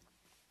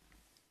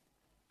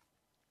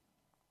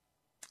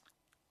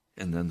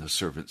 And then the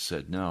servant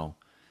said, "Now,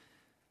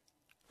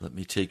 let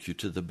me take you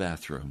to the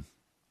bathroom,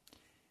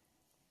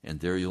 and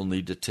there you'll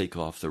need to take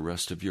off the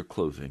rest of your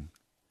clothing,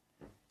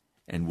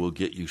 and we'll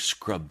get you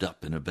scrubbed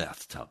up in a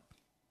bathtub.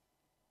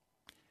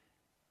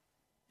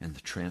 And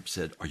the tramp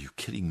said, "Are you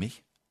kidding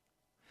me?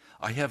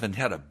 I haven't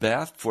had a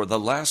bath for the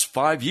last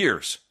 5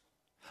 years.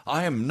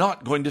 I am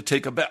not going to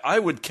take a bath. I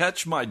would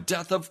catch my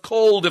death of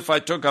cold if I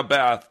took a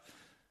bath."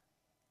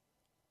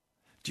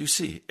 Do you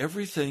see?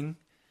 Everything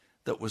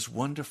that was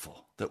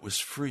wonderful, that was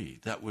free,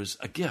 that was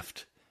a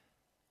gift,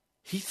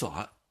 he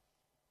thought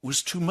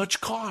was too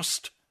much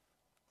cost.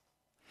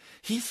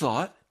 He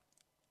thought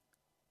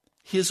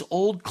his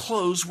old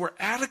clothes were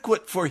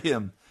adequate for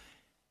him.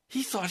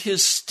 He thought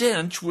his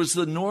stench was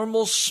the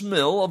normal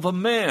smell of a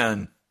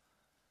man.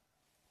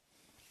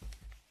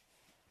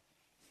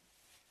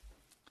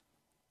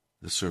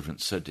 The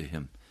servant said to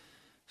him,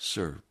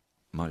 "Sir,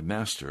 my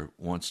master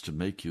wants to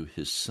make you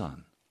his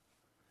son,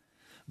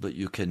 but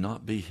you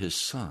cannot be his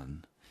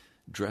son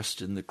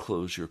dressed in the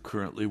clothes you're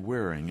currently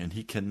wearing, and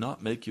he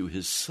cannot make you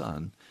his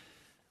son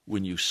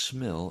when you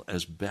smell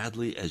as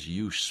badly as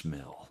you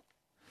smell.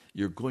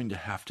 You're going to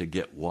have to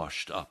get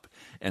washed up,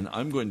 and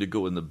I'm going to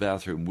go in the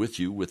bathroom with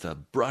you with a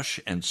brush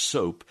and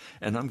soap,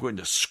 and I'm going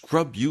to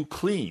scrub you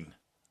clean."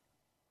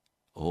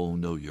 "Oh,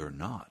 no, you're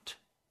not,"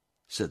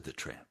 said the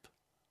tramp.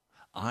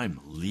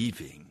 "I'm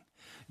leaving.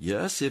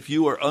 Yes, if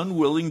you are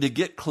unwilling to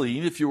get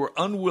clean, if you are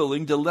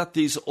unwilling to let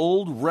these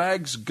old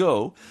rags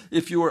go,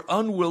 if you are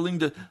unwilling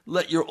to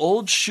let your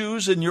old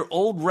shoes and your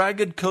old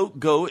ragged coat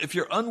go, if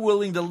you're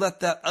unwilling to let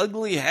that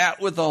ugly hat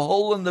with a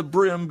hole in the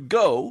brim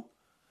go,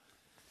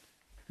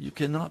 you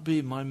cannot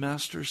be my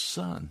master's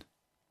son.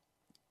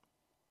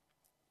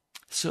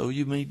 So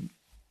you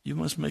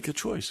must make a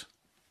choice.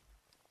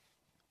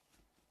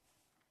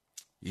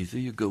 Either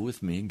you go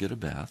with me and get a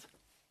bath,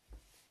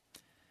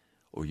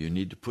 or you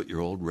need to put your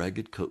old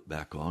ragged coat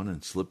back on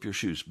and slip your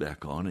shoes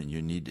back on, and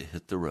you need to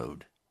hit the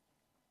road."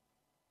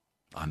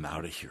 "I'm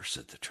out of here,"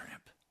 said the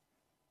tramp.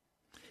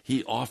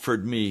 "He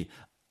offered me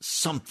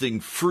something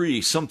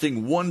free,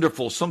 something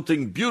wonderful,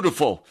 something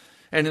beautiful,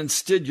 and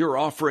instead you're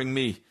offering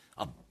me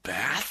a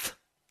bath?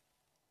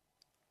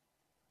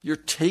 You're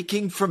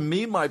taking from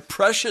me my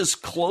precious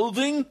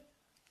clothing?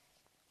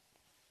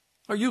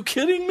 Are you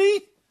kidding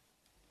me?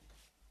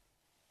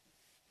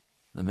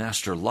 The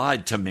master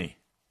lied to me.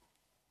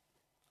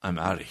 I'm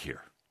out of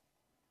here."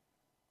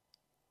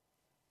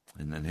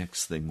 And the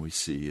next thing we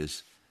see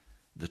is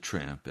the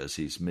tramp, as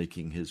he's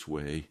making his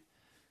way,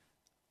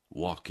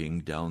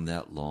 walking down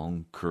that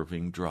long,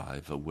 curving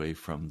drive away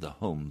from the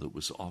home that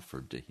was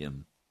offered to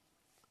him.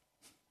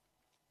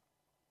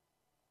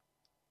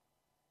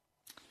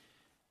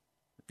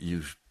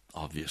 You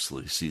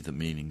obviously see the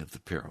meaning of the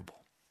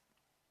parable.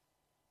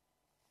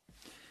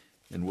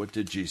 And what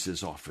did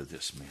Jesus offer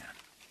this man?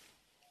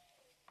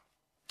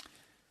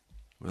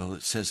 Well,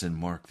 it says in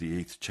Mark, the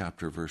 8th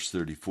chapter, verse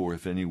 34,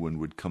 "If anyone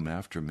would come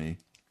after me,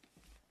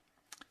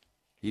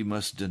 he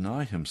must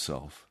deny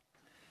himself."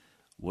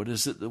 What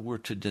is it that we're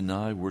to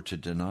deny? We're to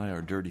deny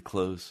our dirty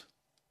clothes.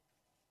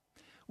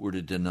 We're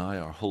to deny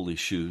our holy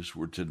shoes.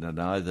 We're to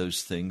deny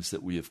those things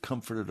that we have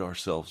comforted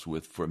ourselves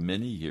with for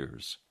many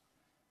years.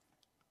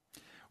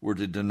 We're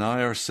to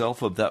deny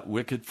ourselves of that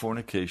wicked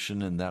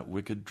fornication and that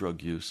wicked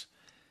drug use.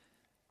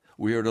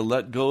 We are to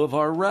let go of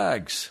our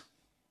rags.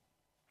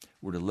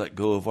 We're to let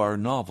go of our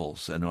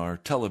novels and our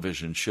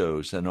television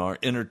shows and our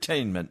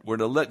entertainment. We're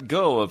to let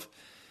go of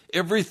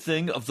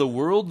everything of the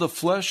world, the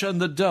flesh,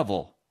 and the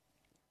devil.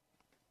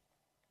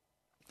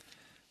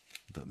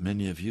 But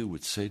many of you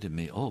would say to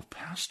me, "Oh,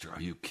 Pastor,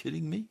 are you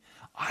kidding me?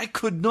 I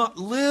could not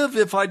live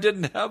if I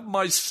didn't have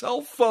my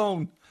cell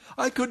phone.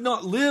 I could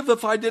not live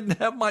if I didn't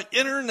have my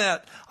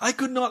internet. I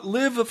could not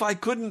live if I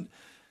couldn't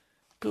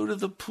go to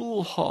the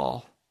pool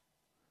hall,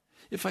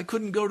 if I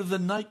couldn't go to the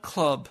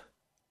nightclub.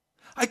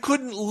 I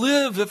couldn't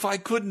live if I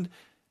couldn't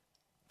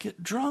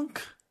get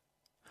drunk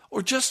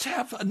or just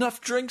have enough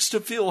drinks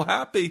to feel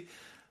happy.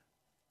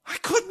 I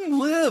couldn't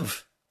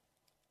live.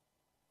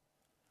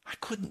 I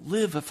couldn't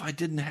live if I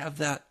didn't have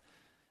that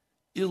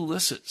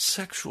illicit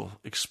sexual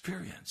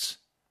experience.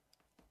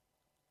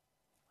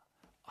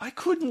 I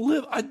couldn't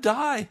live. I'd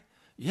die."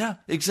 Yeah,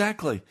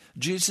 exactly.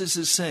 Jesus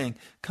is saying,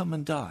 come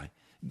and die.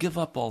 Give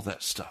up all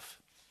that stuff.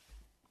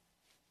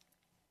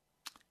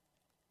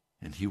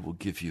 And he will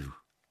give you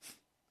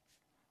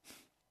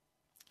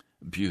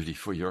beauty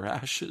for your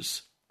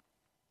ashes.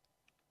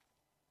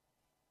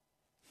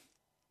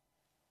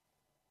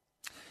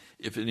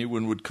 "If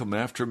anyone would come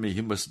after me,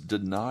 he must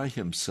deny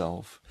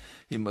himself.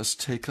 He must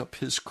take up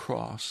his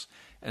cross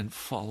and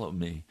follow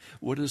me."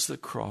 What is the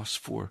cross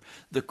for?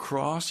 The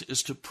cross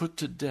is to put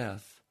to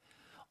death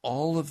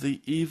all of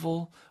the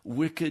evil,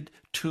 wicked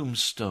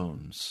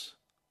tombstones.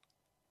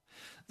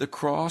 The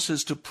cross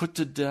is to put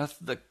to death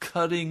the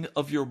cutting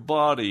of your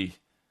body.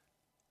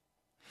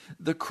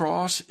 The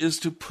cross is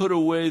to put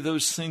away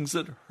those things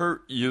that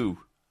hurt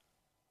you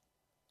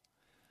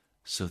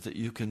so that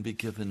you can be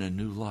given a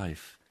new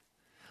life,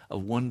 a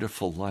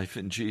wonderful life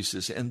in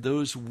Jesus. And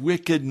those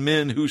wicked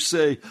men who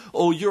say,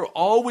 "Oh, you're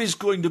always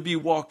going to be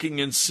walking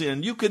in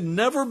sin. You can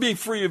never be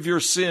free of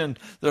your sin,"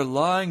 they're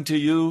lying to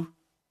you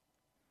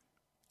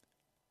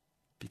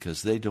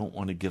because they don't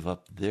want to give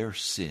up their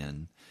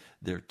sin.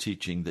 They're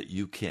teaching that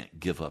you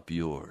can't give up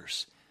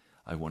yours.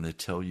 I want to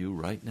tell you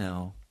right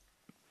now,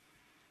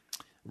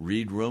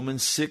 read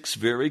Romans 6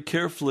 very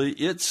carefully.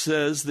 It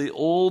says the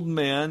old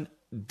man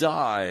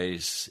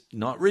dies,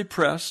 not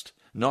repressed,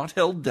 not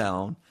held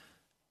down,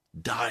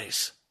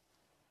 dies.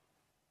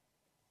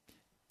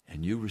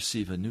 And you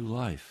receive a new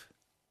life.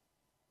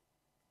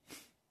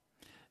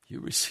 You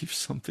receive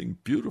something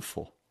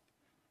beautiful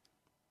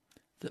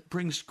that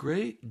brings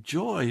great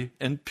joy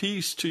and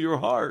peace to your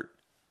heart.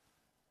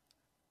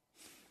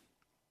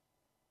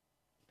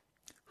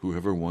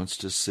 Whoever wants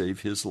to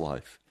save his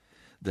life,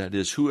 that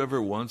is,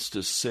 whoever wants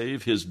to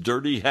save his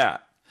dirty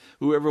hat,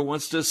 whoever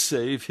wants to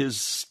save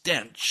his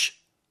stench,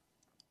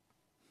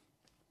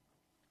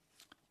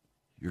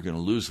 you're going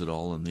to lose it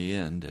all in the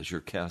end as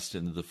you're cast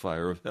into the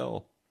fire of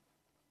hell.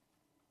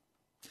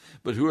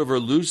 But whoever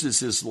loses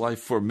his life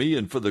for me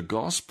and for the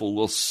gospel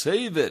will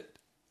save it.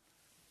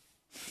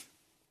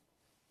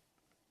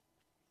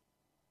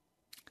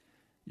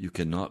 You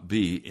cannot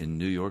be in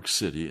New York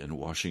City and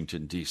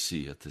Washington,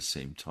 D.C. at the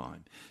same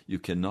time. You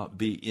cannot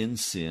be in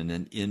sin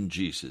and in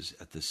Jesus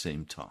at the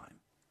same time.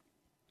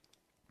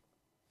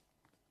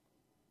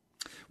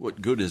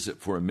 What good is it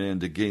for a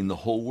man to gain the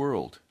whole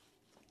world?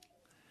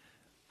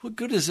 What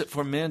good is it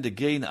for a man to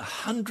gain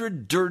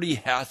 100 dirty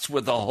hats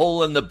with a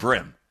hole in the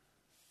brim?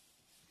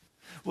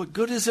 What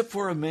good is it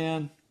for a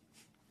man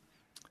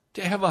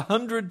to have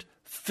 100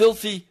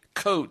 filthy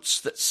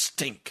coats that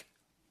stink?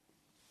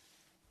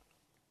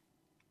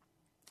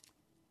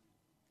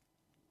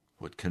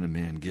 What can a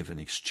man give in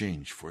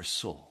exchange for a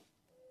soul?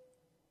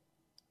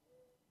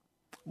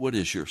 What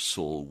is your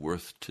soul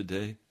worth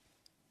today?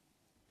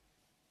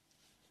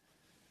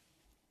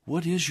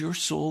 What is your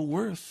soul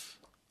worth?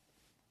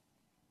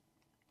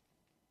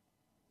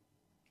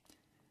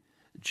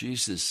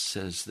 Jesus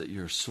says that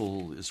your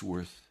soul is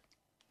worth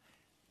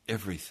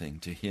everything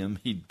to him.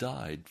 He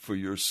died for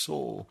your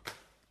soul.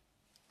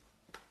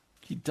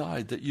 He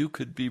died that you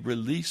could be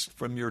released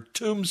from your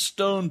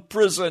tombstone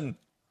prison.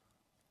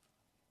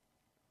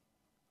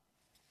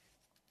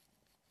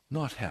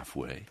 Not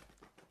halfway,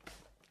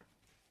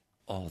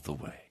 all the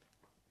way.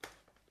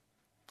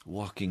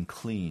 Walking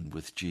clean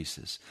with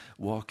Jesus,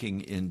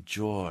 walking in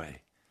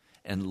joy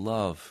and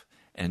love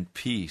and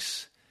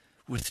peace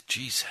with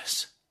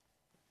Jesus.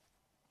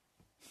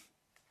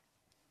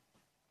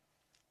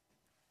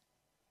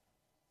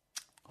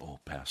 Oh,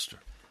 Pastor,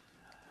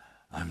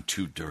 I'm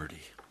too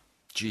dirty.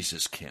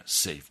 Jesus can't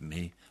save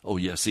me. Oh,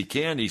 yes, he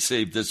can. He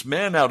saved this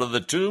man out of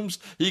the tombs.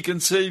 He can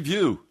save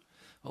you.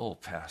 Oh,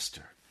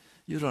 Pastor,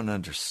 you don't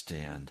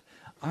understand.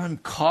 I'm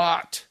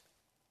caught.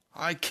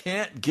 I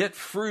can't get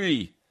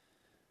free.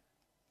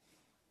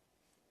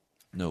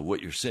 No,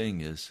 what you're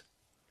saying is,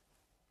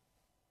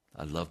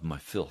 I love my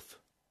filth.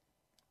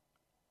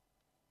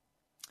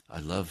 I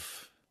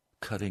love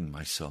cutting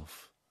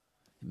myself.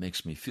 It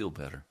makes me feel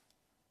better.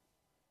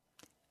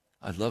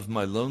 I love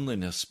my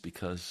loneliness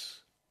because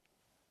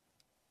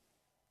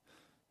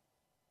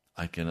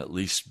I can at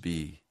least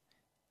be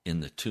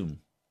in the tomb.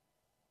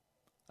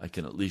 I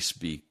can at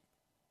least be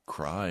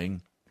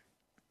crying.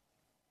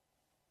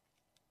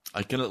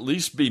 I can at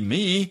least be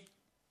me.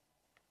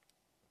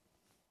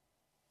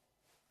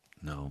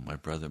 No, my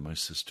brother, my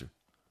sister.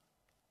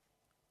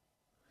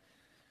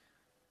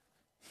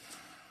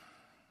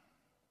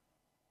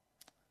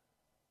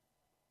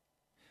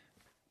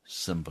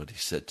 Somebody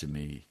said to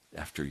me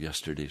after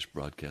yesterday's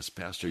broadcast,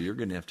 Pastor, you're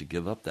going to have to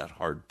give up that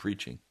hard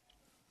preaching.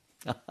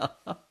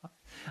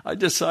 I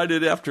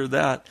decided after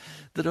that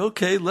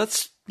okay,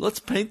 let's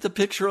paint the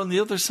picture on the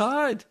other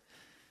side.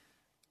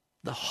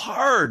 The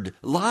hard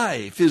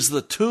life is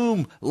the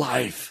tomb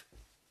life.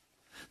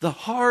 The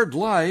hard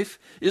life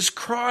is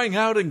crying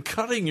out and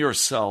cutting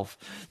yourself.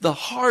 The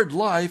hard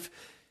life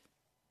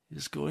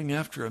is going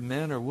after a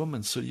man or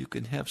woman so you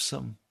can have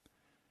some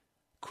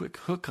quick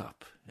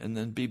hookup and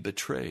then be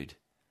betrayed.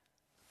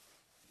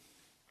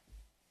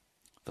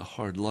 The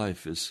hard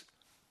life is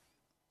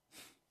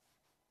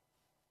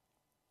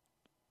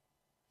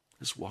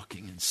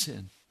walking in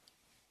sin.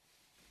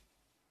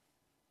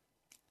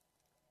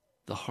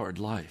 The hard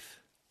life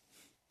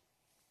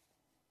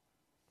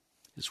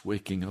is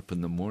waking up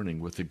in the morning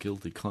with a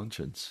guilty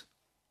conscience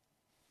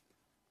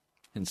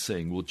and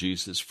saying, will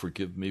Jesus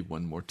forgive me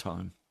one more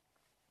time?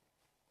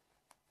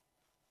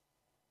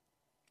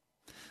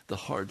 The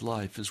hard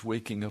life is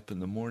waking up in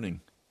the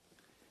morning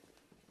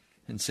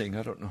and saying,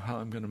 I don't know how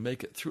I'm going to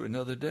make it through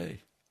another day.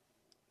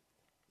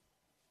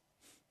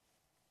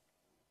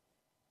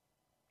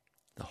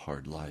 The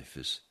hard life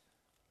is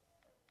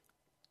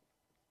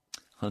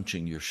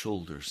hunching your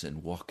shoulders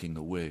and walking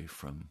away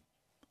from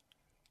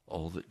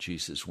all that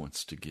Jesus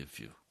wants to give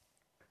you.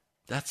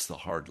 That's the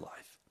hard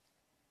life.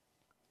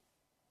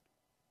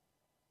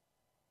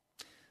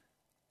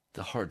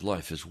 The hard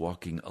life is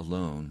walking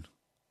alone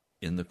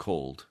in the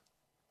cold,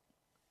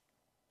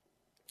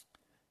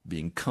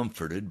 being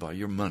comforted by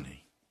your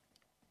money,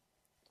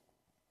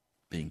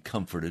 being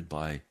comforted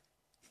by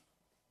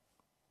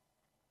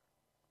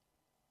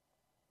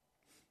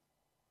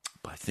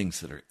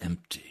things that are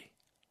empty.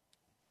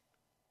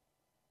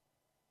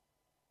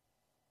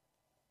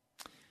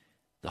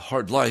 The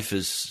hard life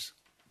is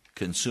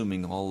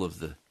consuming all of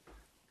the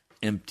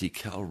empty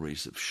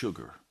calories of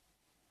sugar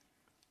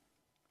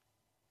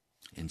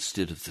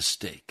instead of the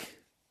steak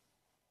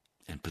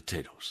and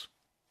potatoes.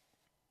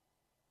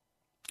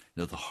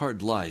 Now, the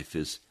hard life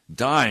is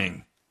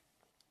dying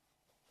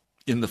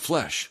in the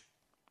flesh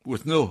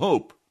with no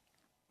hope.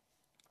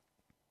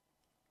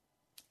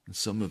 And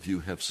some of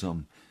you have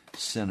some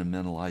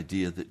sentimental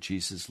idea that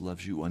Jesus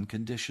loves you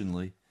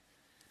unconditionally.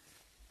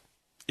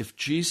 If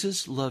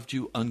Jesus loved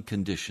you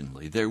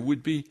unconditionally, there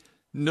would be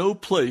no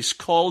place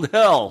called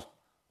hell.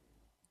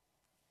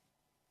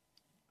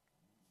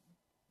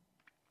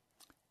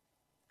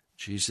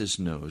 Jesus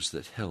knows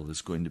that hell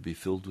is going to be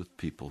filled with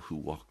people who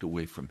walked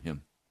away from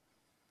him,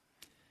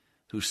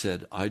 who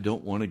said, I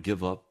don't want to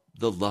give up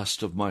the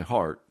lust of my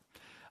heart.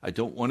 I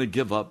don't want to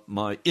give up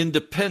my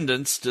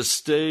independence to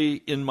stay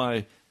in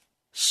my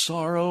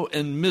sorrow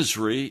and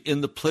misery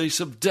in the place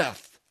of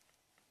death.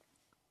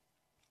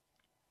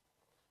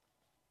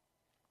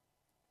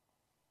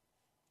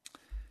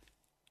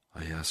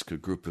 I ask a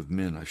group of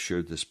men, I've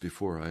shared this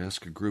before, I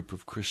ask a group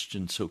of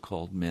Christian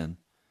so-called men,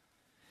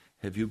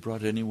 have you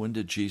brought anyone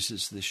to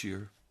Jesus this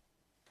year?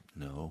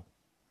 No.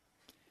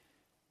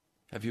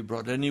 Have you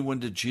brought anyone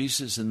to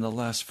Jesus in the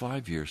last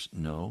 5 years?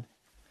 No.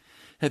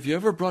 Have you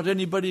ever brought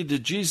anybody to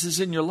Jesus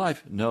in your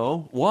life?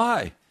 No.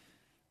 Why?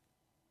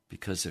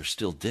 Because they're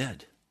still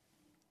dead.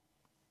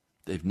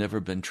 They've never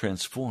been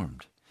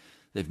transformed.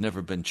 They've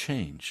never been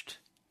changed.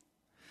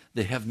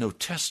 They have no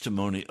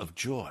testimony of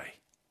joy.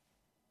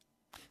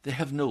 They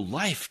have no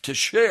life to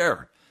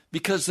share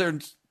because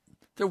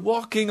they're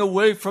walking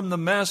away from the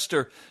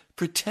Master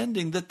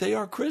pretending that they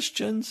are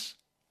Christians.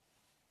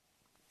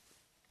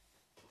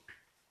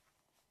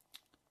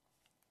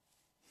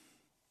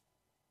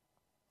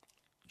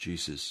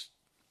 Jesus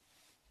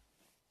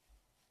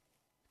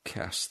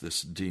cast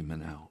this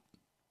demon out.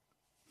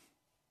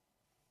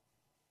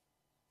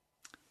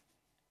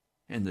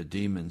 And the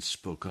demon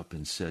spoke up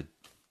and said,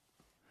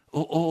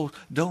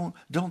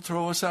 don't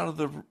throw us out of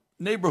the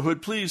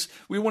neighborhood, please.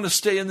 We want to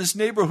stay in this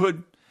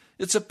neighborhood.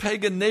 It's a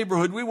pagan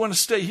neighborhood. We want to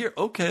stay here.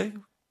 Okay.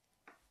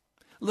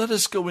 Let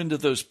us go into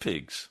those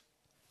pigs.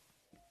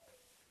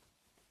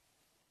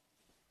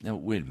 Now,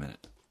 wait a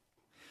minute.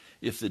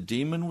 If the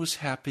demon was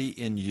happy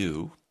in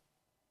you,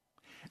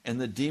 and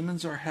the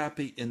demons are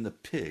happy in the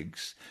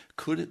pigs,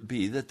 could it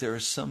be that there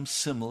is some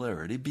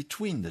similarity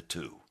between the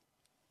two?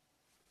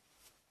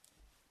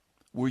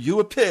 Were you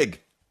a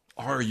pig?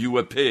 Are you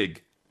a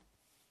pig?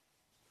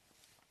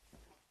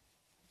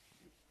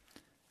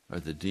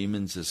 Are the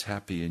demons as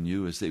happy in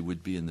you as they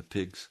would be in the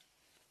pigs?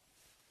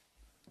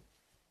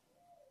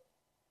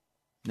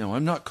 No,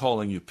 I'm not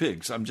calling you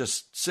pigs. I'm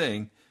just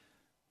saying,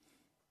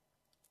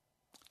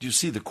 do you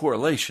see the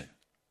correlation?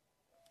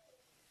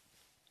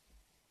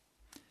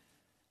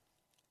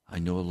 I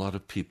know a lot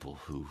of people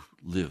who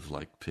live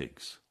like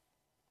pigs,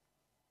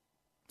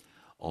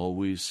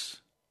 always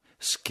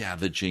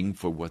scavenging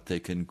for what they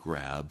can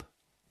grab,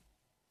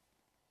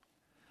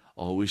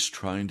 always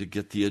trying to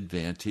get the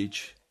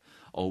advantage,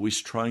 always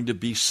trying to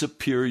be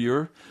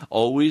superior,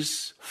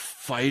 always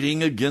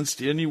fighting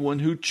against anyone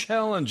who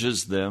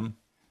challenges them.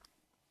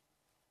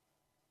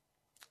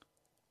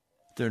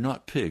 They're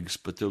not pigs,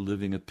 but they're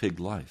living a pig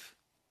life,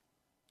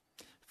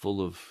 full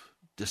of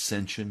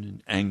dissension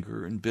and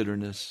anger and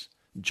bitterness,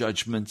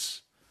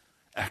 judgments,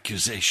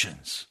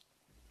 accusations.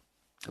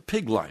 A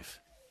pig life.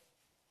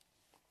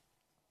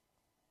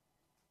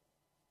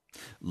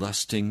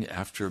 Lusting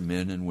after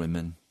men and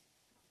women,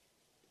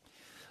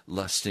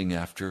 lusting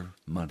after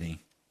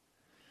money,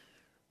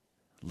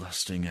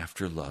 lusting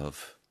after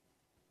love.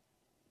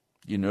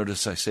 You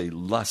notice I say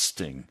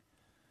lusting,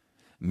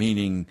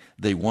 meaning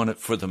they want it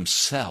for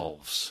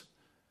themselves.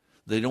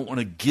 They don't want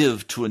to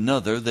give to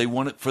another. They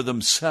want it for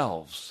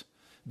themselves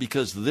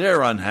because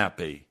they're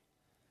unhappy.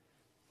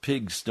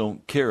 Pigs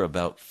don't care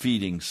about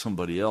feeding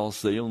somebody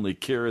else. They only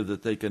care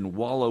that they can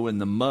wallow in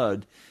the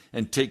mud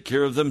and take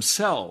care of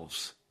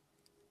themselves.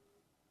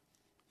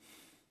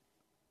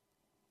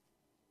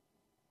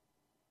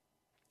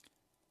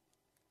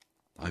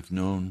 I've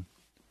known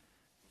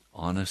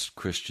honest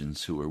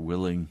Christians who are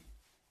willing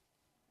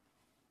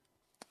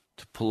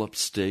to pull up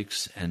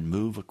stakes and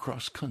move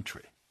across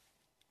country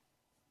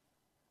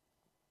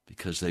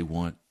because they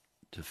want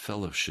to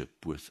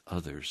fellowship with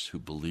others who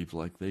believe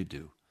like they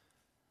do.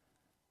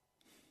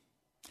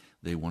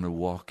 They want to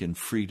walk in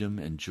freedom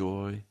and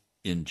joy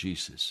in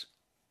Jesus.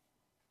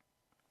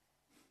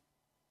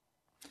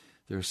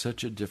 There's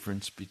such a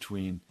difference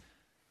between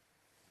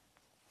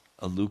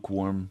a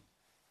lukewarm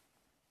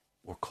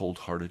or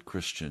cold-hearted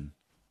Christian,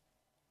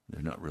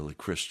 they're not really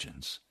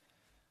Christians,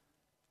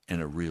 and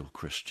a real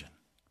Christian.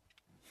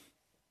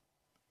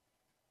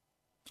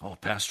 Oh,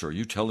 Pastor, are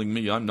you telling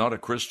me I'm not a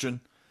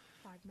Christian?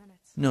 5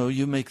 minutes. No,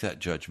 you make that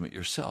judgment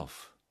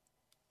yourself,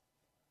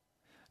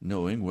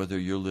 knowing whether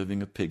you're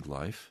living a pig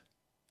life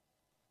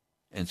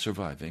and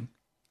surviving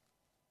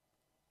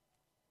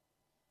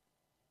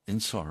in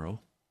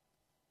sorrow,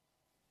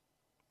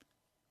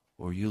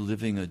 Or are you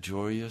living a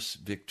joyous,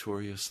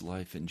 victorious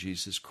life in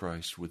Jesus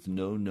Christ with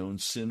no known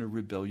sin or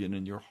rebellion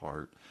in your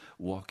heart,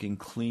 walking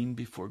clean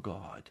before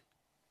God?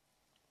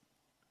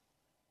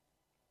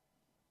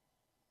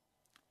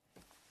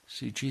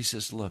 See,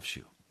 Jesus loves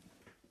you.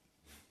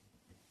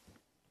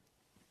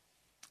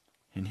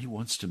 And he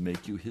wants to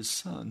make you his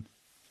son.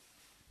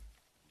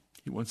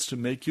 He wants to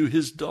make you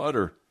his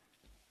daughter.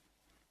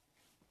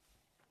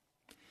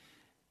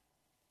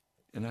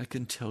 And I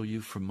can tell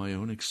you from my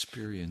own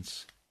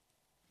experience,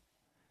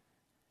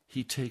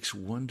 he takes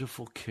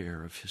wonderful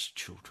care of his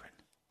children.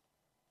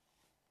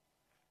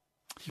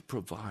 He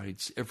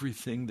provides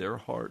everything their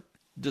heart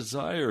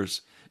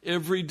desires.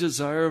 Every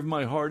desire of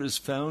my heart is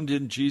found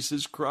in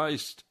Jesus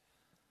Christ.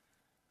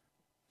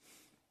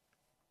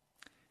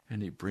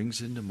 And he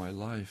brings into my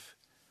life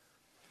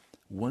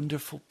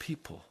wonderful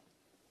people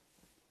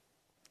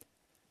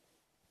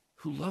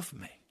who love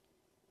me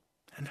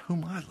and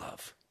whom I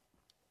love.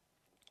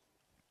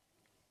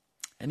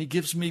 And he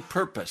gives me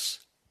purpose.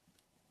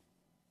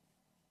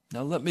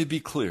 Now let me be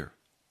clear.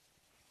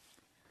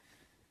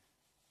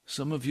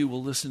 Some of you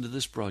will listen to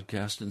this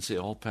broadcast and say,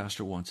 all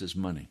Pastor wants is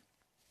money.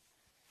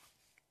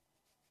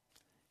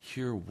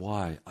 Hear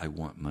why I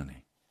want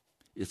money.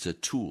 It's a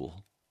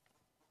tool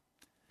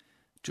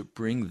to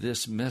bring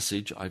this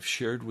message I've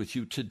shared with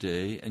you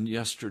today and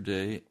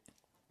yesterday,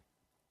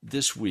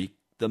 this week,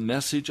 the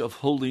message of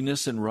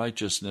holiness and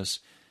righteousness.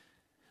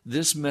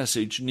 This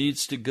message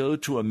needs to go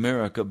to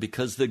America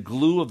because the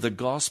glue of the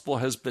gospel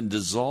has been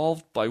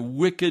dissolved by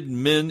wicked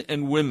men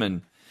and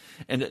women,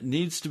 and it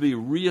needs to be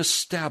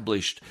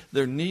reestablished.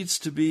 There needs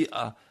to be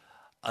a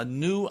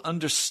new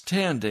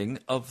understanding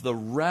of the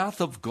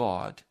wrath of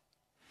God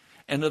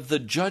and of the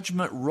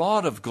judgment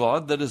rod of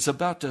God that is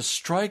about to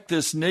strike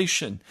this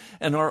nation.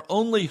 And our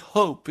only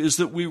hope is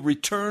that we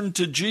return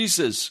to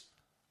Jesus.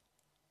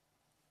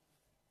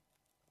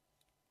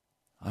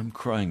 I'm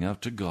crying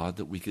out to God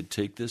that we could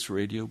take this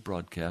radio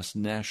broadcast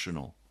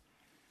national.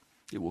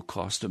 It will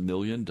cost $1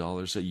 million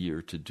a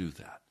year to do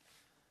that.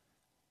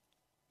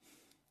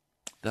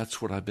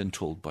 That's what I've been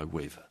told by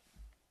WAVA.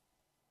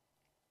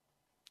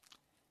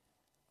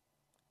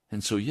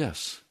 And so,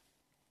 yes,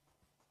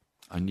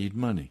 I need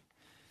money,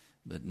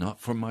 but not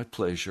for my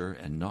pleasure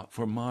and not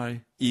for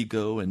my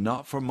ego and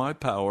not for my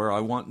power. I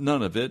want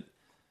none of it.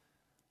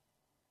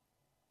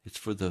 It's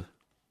for the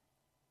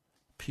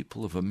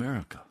people of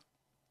America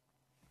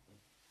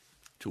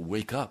to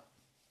wake up,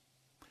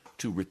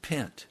 to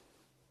repent,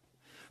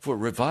 for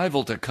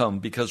revival to come,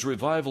 because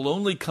revival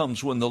only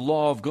comes when the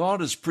law of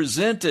God is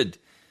presented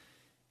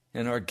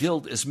and our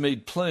guilt is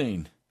made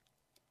plain.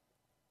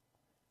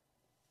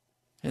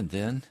 And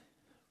then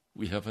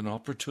we have an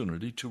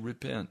opportunity to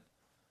repent.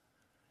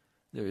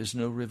 There is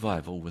no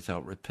revival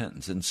without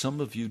repentance. And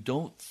some of you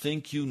don't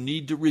think you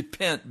need to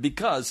repent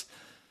because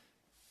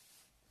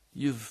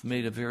you've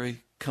made a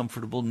very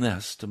comfortable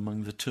nest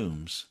among the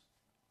tombs.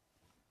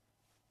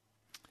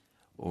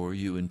 Or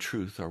you in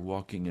truth are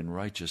walking in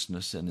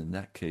righteousness, and in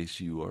that case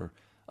you are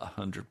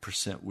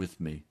 100% with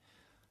me,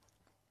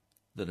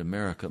 that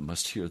America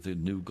must hear the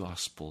new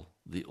gospel,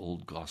 the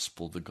old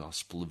gospel, the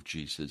gospel of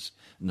Jesus,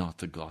 not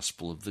the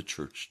gospel of the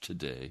church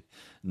today,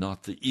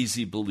 not the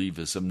easy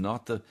believism,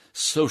 not the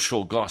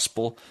social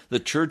gospel.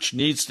 The church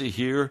needs to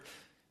hear,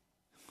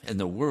 and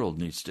the world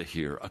needs to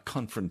hear, a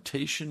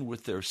confrontation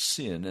with their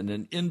sin and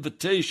an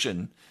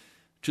invitation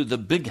to the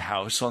big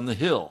house on the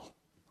hill,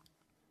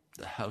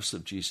 the house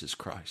of Jesus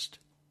Christ.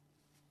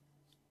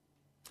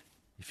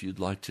 If you'd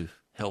like to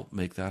help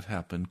make that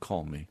happen,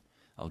 call me.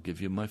 I'll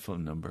give you my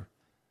phone number,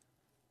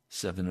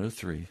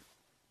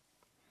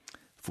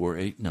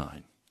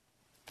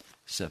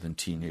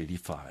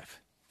 703-489-1785.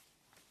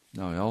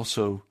 Now, I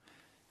also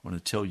want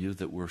to tell you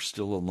that we're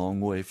still a long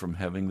way from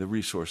having the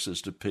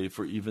resources to pay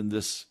for even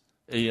this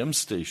AM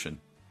station.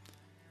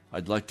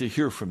 I'd like to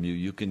hear from you.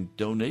 You can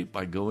donate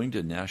by going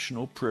to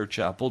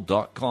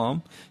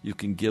nationalprayerchapel.com. You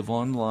can give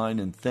online,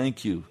 and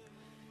thank you.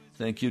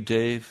 Thank you,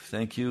 Dave.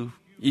 Thank you,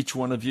 each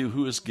one of you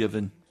who has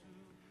given.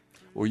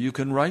 Or you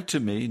can write to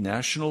me,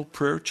 National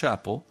Prayer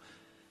Chapel,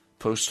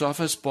 Post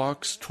Office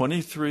Box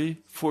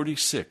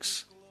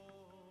 2346,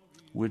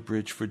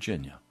 Woodbridge,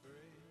 Virginia,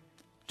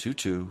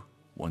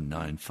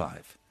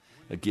 22195.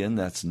 Again,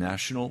 that's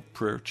National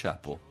Prayer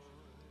Chapel,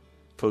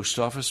 Post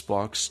Office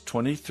Box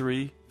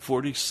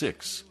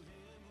 2346,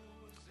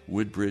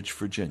 Woodbridge,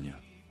 Virginia,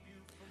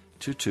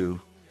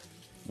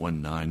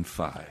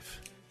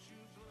 22195.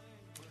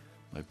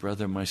 My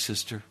brother, my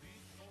sister,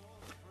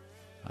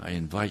 I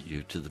invite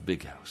you to the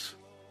big house.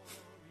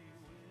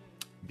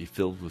 Be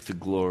filled with the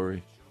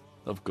glory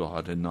of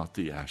God and not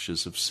the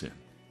ashes of sin.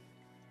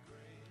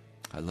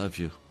 I love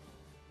you.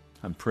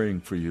 I'm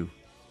praying for you.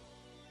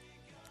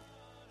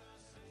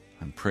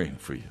 I'm praying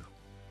for you.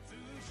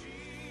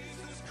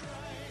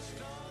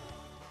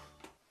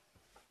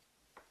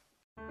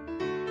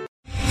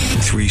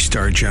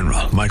 3-star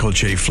general Michael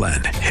J.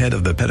 Flynn, head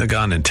of the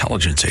Pentagon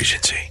Intelligence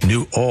Agency,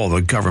 knew all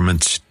the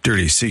government's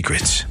dirty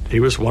secrets. He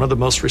was one of the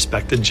most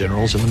respected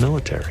generals in the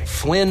military.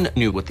 Flynn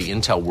knew what the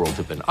intel world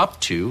had been up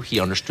to.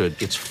 He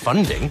understood its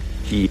funding.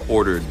 He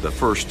ordered the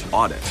first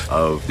audit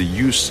of the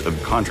use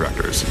of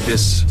contractors.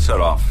 This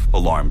set off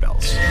alarm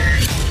bells.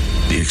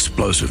 The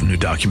explosive new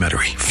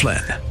documentary,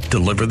 Flynn,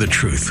 Deliver the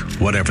Truth,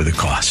 Whatever the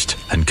Cost,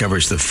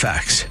 uncovers the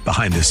facts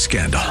behind this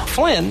scandal.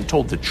 Flynn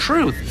told the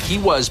truth. He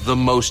was the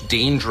most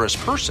dangerous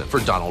person for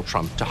Donald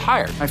Trump to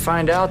hire. I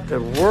find out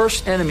the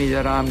worst enemy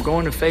that I'm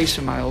going to face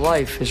in my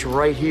life is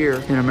right here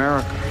in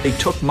America. They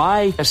took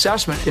my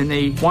assessment and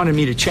they wanted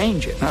me to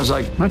change it. And I was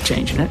like, I'm not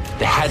changing it.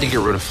 They had to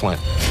get rid of Flynn.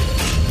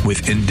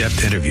 With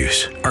in-depth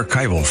interviews,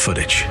 archival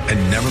footage,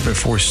 and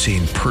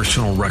never-before-seen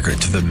personal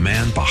records of the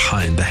man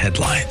behind the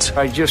headlines.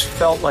 I just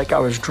felt like I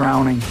was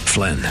drowning.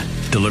 Flynn,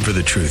 Deliver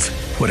the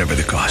Truth, Whatever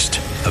the Cost.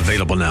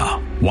 Available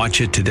now.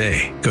 Watch it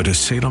today. Go to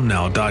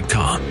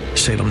salemnow.com.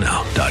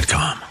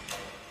 salemnow.com.